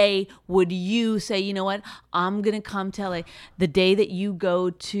No. way would you say, you know what, I'm gonna come to LA the day that you go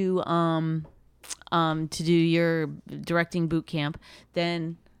to do your directing boot camp,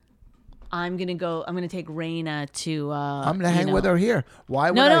 then I'm gonna take Raina to I'm gonna hang with her here. Why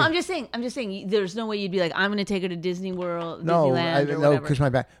would No, I? I'm just saying. There's no way you'd be like, I'm gonna take her to Disney World, no, Disneyland, or no, whatever. because my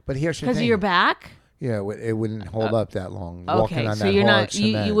back. But here's the Because thing. of your back. Yeah, it wouldn't hold up that long. Okay, Walking on so that you're hard not you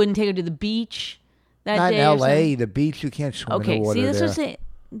cement. wouldn't take her to the beach that Not day. in or L.A. something? The beach, you can't swim in Okay, the water see that's there. what I'm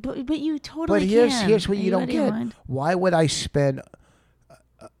saying. But you totally But here's can. here's what Are you don't out of your get. mind? Why would I spend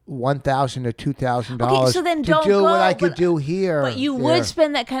 $1,000 to $2,000 Okay, so then to don't do what go, I could but- do here? But you there? would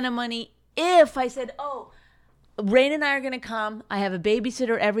spend that kind of money if I said, "Oh, Raina and I are going to come. I have a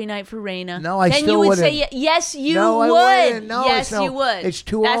babysitter every night for Raina." No, I then still you would wouldn't. say, "Yes, you No, I would." wouldn't. No, yes, it's you would. It's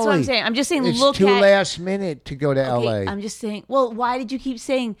too That's early. what I'm saying. I'm just saying, It's look too at. last minute to go to Okay, L.A. I'm just saying. Well, why did you keep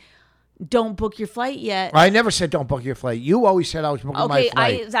saying, "Don't book your flight yet"? I never said don't book your flight. You always said I was booking my Okay,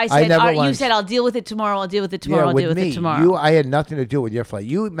 flight. I said never you once- said I'll deal with it tomorrow. I'll deal with it tomorrow. Yeah, I'll with deal with me. it tomorrow. I had nothing to do with your flight.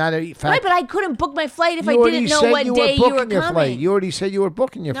 You, matter of fact, Right, but I couldn't book my flight if you I already didn't know said what you day were you were booking your coming. flight. You already said you were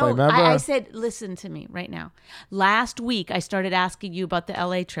booking your flight. Remember? I said, listen to me right now. Last week, I started asking you about the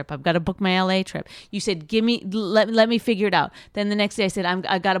LA trip. I've got to book my LA trip. You said, let me figure it out. Then the next day, I said,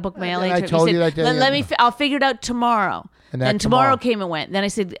 I got to book my LA then I trip. told you you said, that day, let me, I'll figure it out tomorrow. And then that tomorrow tomorrow came and went. Then I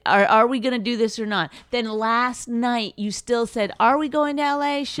said, are we going to do this or not? Then last night, you still said, are we going to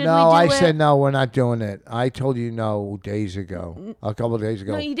LA? Should no, we I do it? said no. We're not doing it. I told you no days ago, a couple of days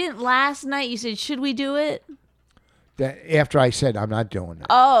ago. No, you didn't. Last night, you said, should we do it? After I said I'm not doing it,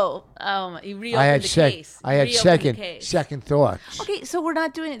 Oh, you reopened I had the sec- case. I had Reopened the case. second thoughts. Okay, so we're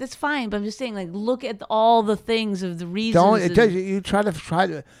not doing it. That's fine. But I'm just saying, like, look at all the things of the reasons. Don't it and- does you try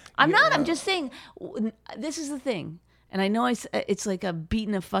to. I'm not. I'm just saying. This is the thing, and I know it's like a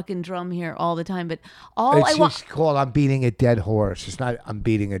beating a fucking drum here all the time. But all It's I want. just called I'm beating a dead horse. It's not I'm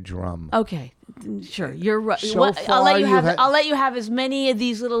beating a drum. Okay, sure. You're right. So I'll far let you you have. had- I'll let you have as many of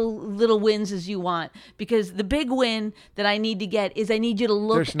these little wins as you want, because the big win that I need to get is I need you to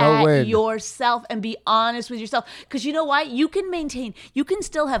look There's no at win. yourself and be honest with yourself. Because you know why? You can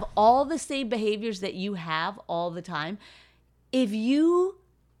still have all the same behaviors that you have all the time. If you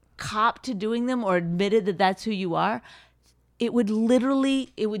cop to doing them or admitted that that's who you are, it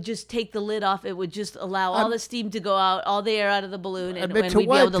would just take the lid off. It would just allow all the steam to go out, all the air out of the balloon, and Admit we'd to be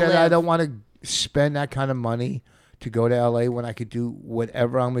able what? to That live. I don't want to spend that kind of money to go to LA when I could do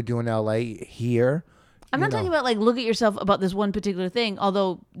whatever I'm going to do in LA here. I'm not talking about like look at yourself about this one particular thing,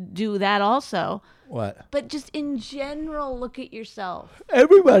 although do that also. What? But just in general, look at yourself.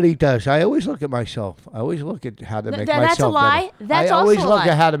 Everybody does. I always look at myself. I always look at how to make myself that's a lie. better. That's I always also a look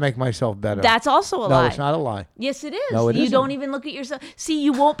lie. at how to make myself better. That's also a no, lie. it's not a lie. Yes, it is. No, it you isn't. don't even look at yourself. See,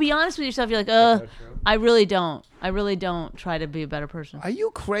 you won't be honest with yourself. You're like, I really don't. I really don't try to be a better person. Are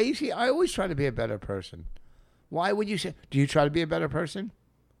you crazy? I always try to be a better person. Why would you say? Do you try to be a better person?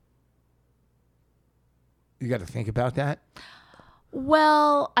 You got to think about that.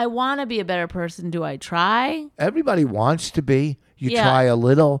 Well, I want to be a better person. Do I try? Everybody wants to be. You Yeah. try a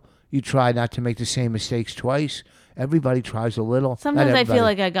little. You try not to make the same mistakes twice. Everybody tries a little. Not Sometimes I feel everybody.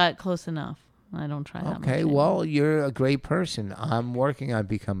 like I got close enough. I don't try that much. Okay, anymore. well, you're a great person. I'm working on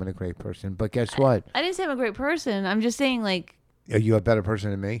becoming a great person. But guess what? I didn't say I'm a great person. I'm just saying, like, Are you a better person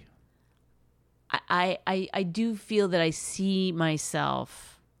than me? I do feel that I see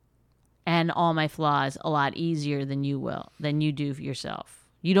myself and all my flaws a lot easier than you do for yourself.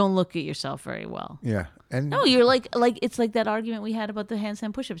 You don't look at yourself very well. Yeah. And No, you're like it's like that argument we had about the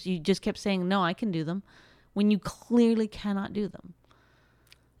handstand push-ups. You just kept saying, "No, I can do them," when you clearly cannot do them.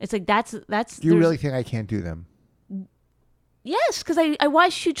 It's like that's. do you there's- really think I can't do them? Yes, because I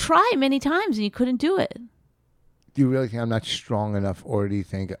watched you try many times and you couldn't do it. Do you really think I'm not strong enough, or do you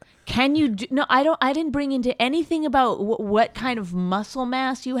think? Can you do? No, I don't. I didn't bring into anything about what kind of muscle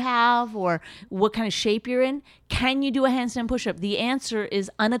mass you have or what kind of shape you're in. Can you do a handstand push-up? The answer is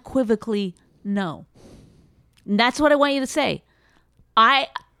unequivocally no. And that's what I want you to say.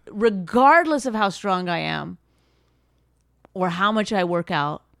 Regardless of how strong I am or how much I work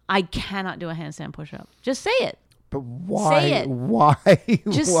out, I cannot do a handstand push-up. Just say it. But why? Say it. Why?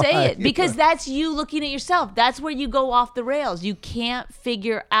 Just Why? say it, because that's you looking at yourself. That's where you go off the rails. You can't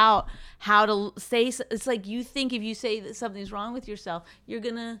figure out how to say. It's like you think if you say that something's wrong with yourself, you're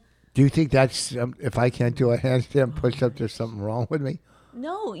gonna. Do you think that's if I can't do a handstand push-up, there's something wrong with me?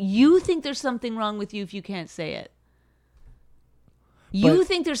 No, you think there's something wrong with you if you can't say it. You But-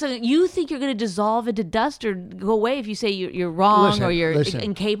 think there's something. You think you're going to dissolve into dust or go away if you say you're wrong Listen, or you're listen.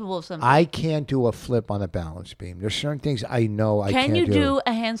 incapable of something. I can't do a flip on a balance beam. There's certain things I know I can't Can you do. do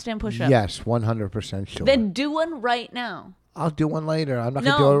a handstand push-up? Yes, 100% sure. Then do one right now. I'll do one later. I'm not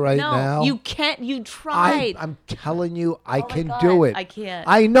No, going to do it right no, now. you can't. You tried. I'm telling you, I Oh my can God, do it. I can't.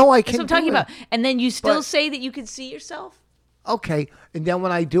 I know I That's can what I'm do talking it. about. And then you still But- say that you can see yourself. Okay, and then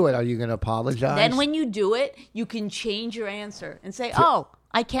when I do it, are you going to apologize? Then when you do it, you can change your answer and say, "Oh,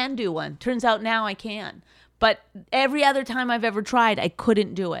 I can do one. Turns out now I can." But every other time I've ever tried, I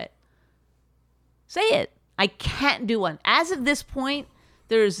couldn't do it. Say it. I can't do one. As of this point,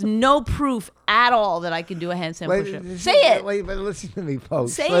 there's no proof at all that I can do a handstand push-up. Say it. Wait, but listen to me,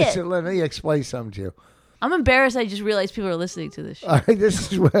 folks. Say listen, it. Let me explain something to you. I'm embarrassed. I just realized people are listening to this shit. All right,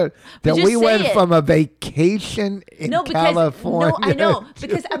 this is where that just we say went it. from a vacation in California. No, I know,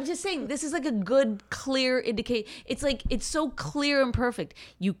 because I'm just saying this is like a good, clear indicate. It's like it's so clear and perfect.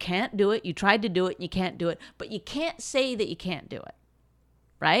 You can't do it. You tried to do it, and you can't do it, but you can't say that you can't do it,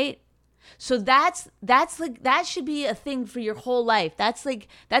 right? So that's like that should be a thing for your whole life. That's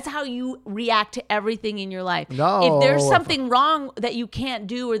how you react to everything in your life. No. If there's something wrong that you can't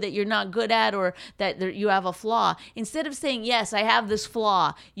do or that you're not good at or that you have a flaw, instead of saying, yes, I have this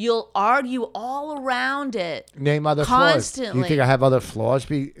flaw, you'll argue all around it. Name other Constantly. flaws. You think I have other flaws?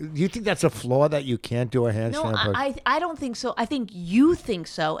 Do you think that's a flaw that you can't do a handstand? No, I don't think so. I think you think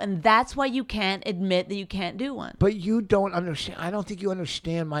so, and that's why you can't admit that you can't do one. But you don't understand. I don't think you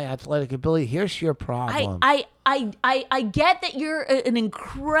understand my athletic ability. Here's your problem. I get that you're an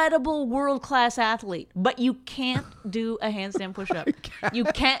incredible world-class athlete, but you can't do a handstand push-up. You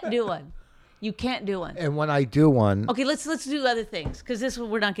can't do one. You can't do one. And when I do one, Okay, let's do other things because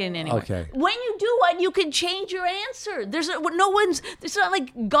we're not getting anywhere. Okay. When you do one, you can change your answer. It's not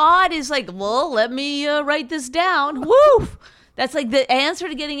like God is like, well, let me write this down. Woo! That's like the answer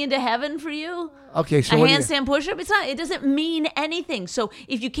to getting into heaven for you. okay, so A what do you- handstand push-up. It doesn't mean anything. So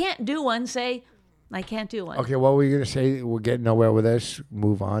if you can't do one, say, I can't do one. okay, what were you gonna say? We're getting nowhere with this.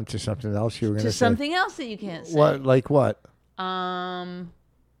 Move on to something else. You were gonna To say something else that you can't say. What? Like what?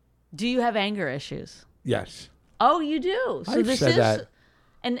 Do you have anger issues? Yes. Oh, you do. So I've this said is that.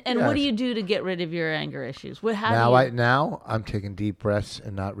 And what do Yes. you do to get rid of your anger issues? What how Now do you, now I'm taking deep breaths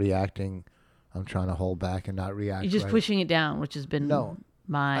and not reacting. I'm trying to hold back and not react. you're just right. pushing it down, which has been No.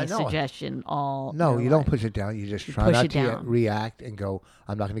 my I know. suggestion all No, your you don't life. push it down. You just try push not it to down. react and go,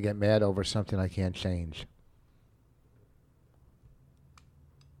 I'm not going to get mad over something I can't change.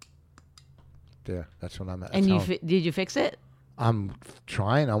 There, that's what I'm at. And That's how- did you fix it? I'm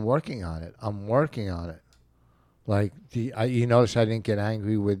trying. I'm working on it. Like, you notice I didn't get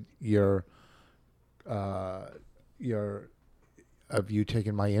angry with your of you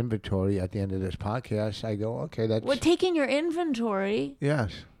taking my inventory at the end of this podcast. I go, okay, that's What taking your inventory?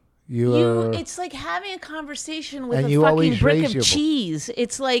 yes. It's like having a conversation with And a you fucking always brick raise of your vo- cheese.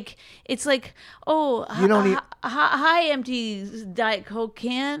 It's like, oh, You don't need- hi, empty Diet Coke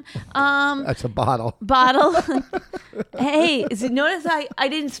can. That's a bottle. Bottle. Hey, notice I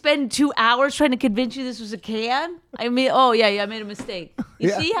didn't spend 2 hours trying to convince you this was a can? I mean, oh, yeah, I made a mistake. You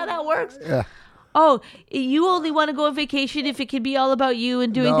Yeah. see how that works? Yeah. Oh, you only want to go on vacation if it can be all about you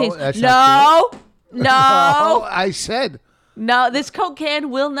and doing No, things. that's not No, Oh, I said no, this Coke can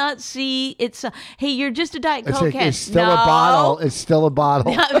will not see. Hey, you're just a Diet Coke can. it's still no. a bottle. It's still a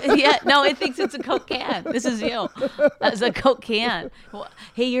bottle. Yeah, no, it thinks it's a Coke can. This is you. That's a Coke can.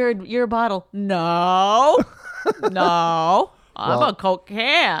 Hey, you're a bottle. No, no, I'm Well- a Coke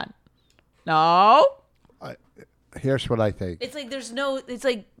can. No, Here's what I think. it's like there's no. It's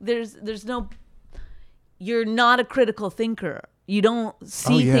like there's no. You're not a critical thinker. You don't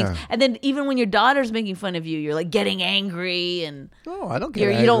see Oh, yeah. things, and then even when your daughter's making fun of you, you're like getting angry and. No, I don't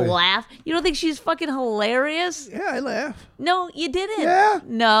get You don't angry. laugh. You don't think she's fucking hilarious? Yeah, I laugh. No, you didn't. Yeah.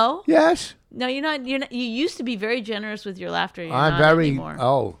 No. Yes. No, you're not. You're not. You used to be very generous with your laughter. You're I'm not very. Anymore.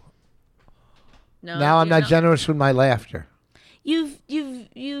 Oh, No, now I'm you're not generous with my laughter. You've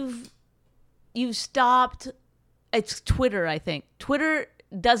stopped. It's Twitter. I think Twitter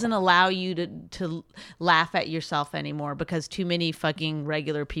doesn't allow you to laugh at yourself anymore because too many fucking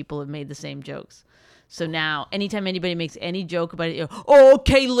regular people have made the same jokes. So now, anytime anybody makes any joke about it, you're, oh,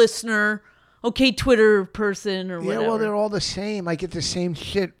 okay, listener, okay, Twitter person, or whatever. Yeah, well, they're all the same. I get the same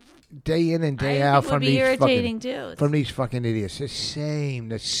shit day in and day I out think would from be these irritating fucking too. from these fucking idiots. The same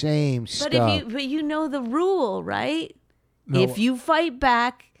But stuff. but you know the rule, right? No. If you fight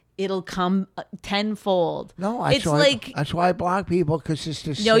back, it'll come tenfold. No, it's like that's why I block people, because it's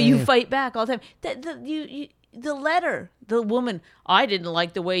the no, same. you fight back all the time. The letter, the woman, I didn't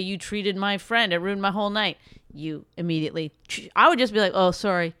like the way you treated my friend. It ruined my whole night. You immediately, I would just be like, oh,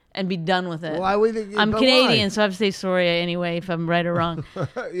 sorry, and be done with it. Why would I'm but Canadian, why? so I have to say sorry anyway if I'm right or wrong. Yeah,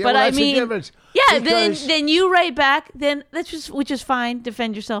 but well, I that's the mean, difference. yeah, Because- then you write back. Then which is fine.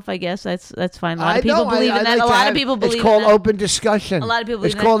 Defend yourself, I guess. That's fine. A lot I of people know, believe I in that. like A to lot have- of people believe It's called in that. open discussion. A lot of people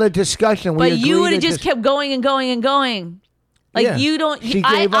believe It's in called a discussion. But We you agree would have to just dis- kept going and going and going. Like Yeah. you don't. She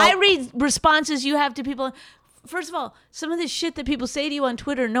I gave up. read responses you have to people. First of all, some of this shit that people say to you on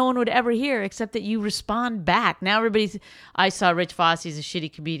Twitter, no one would ever hear except that you respond back. Now everybody's. I saw Rich Foss. He's a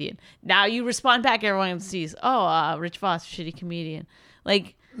shitty comedian. Now you respond back. Everyone sees. Oh, Rich Foss, shitty comedian.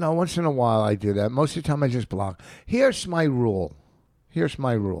 Like. No, once in a while I do that. Most of the time I just block. Here's my rule.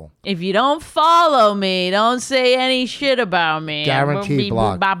 If you don't follow me, don't say any shit about me. Guaranteed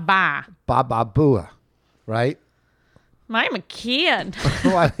block. Ba-ba. Ba ba booa, right? I'm a kid.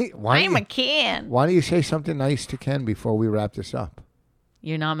 why I'm a kid. Why don't you say something nice to Ken before we wrap this up?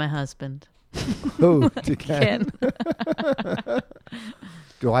 You're not my husband. Who? To Ken? Ken.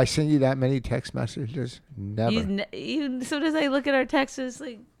 Do I send you that many text messages? Never. Sometimes I look at our texts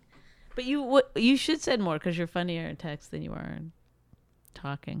like, but you should send more because you're funnier in text than you are in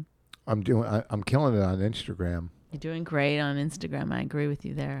talking. I'm killing it on Instagram. You're doing great on Instagram. I agree with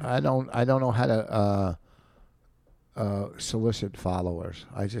you there. I don't know how to solicit followers.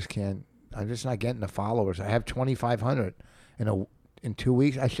 I just can't. I'm just not getting the followers. I have 2,500 in 2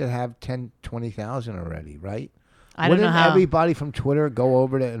 weeks. I should have 20,000 already, right? I don't know Wouldn't how. everybody from Twitter go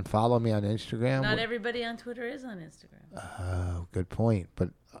over to and follow me on Instagram? Not everybody on Twitter is on Instagram. Oh, good point. But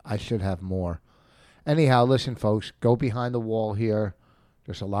I should have more. Anyhow, listen, folks. Go behind the wall here.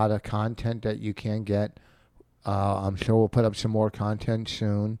 There's a lot of content that you can get. I'm sure we'll put up some more content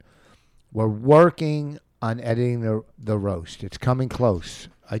soon. We're working on editing the roast. It's coming close.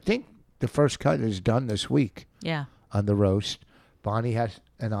 I think the first cut is done this week Yeah. on the roast. Bonnie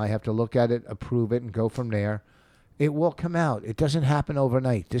and I have to look at it, approve it, and go from there. It will come out. It doesn't happen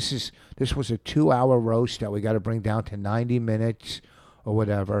overnight. This was a 2-hour roast that we got to bring down to 90 minutes or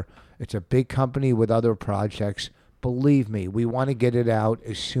whatever. It's a big company with other projects. Believe me, we want to get it out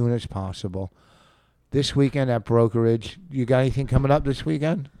as soon as possible. This weekend at Brokerage, you got anything coming up this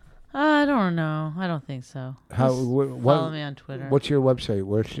weekend? I don't know. I don't think so. Follow me on Twitter. What's your website?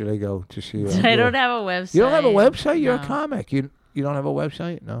 Where should I go to see you? I don't have a website. You don't have a website? You're No. a comic. You don't have a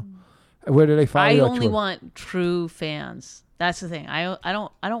website? No. Where do they follow I you? on only Twitter? want true fans. That's the thing. I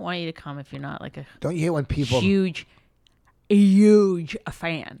don't want you to come if you're not like a Don't you hear when people huge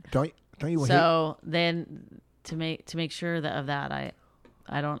fan. don't you hear? So then to make sure of that,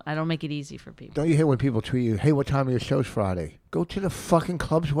 I don't make it easy for people. Don't you hear when people tweet you, "Hey, what time are your shows Friday?" Go to the fucking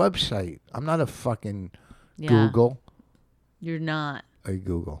club's website. I'm not a fucking Yeah. Google. You're not. A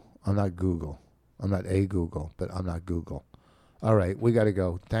Google. I'm not Google. I'm not a Google, but I'm not Google. All right, we got to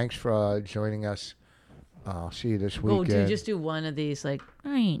go. Thanks for joining us. I'll see you this Go weekend. just do one of these. Like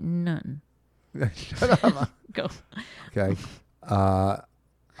I ain't nothing. Shut up. Go. Okay.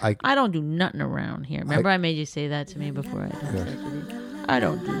 I don't do nothing around here. Remember, I made you say that to me before I done Yes. sex with you? I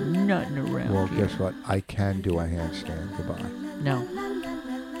don't do nothing around Well, here. guess what? I can do a handstand. Goodbye. No.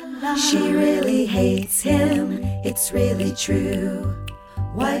 She really hates him, it's really true.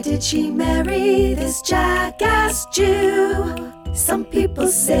 Why did she marry this jackass Jew? Some people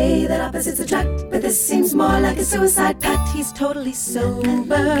say that opposites attract, but this seems more like a suicide pact. He's totally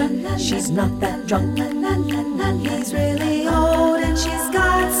sober, she's not that drunk. He's really old and she's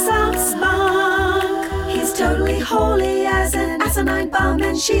got some spunk. He's totally holy as an asinine bomb,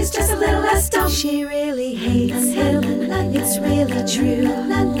 and she's just a little less dumb. She really hates him, it's really true.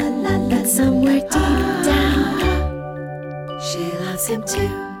 But somewhere deep down, she loves him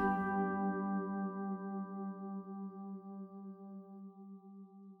too.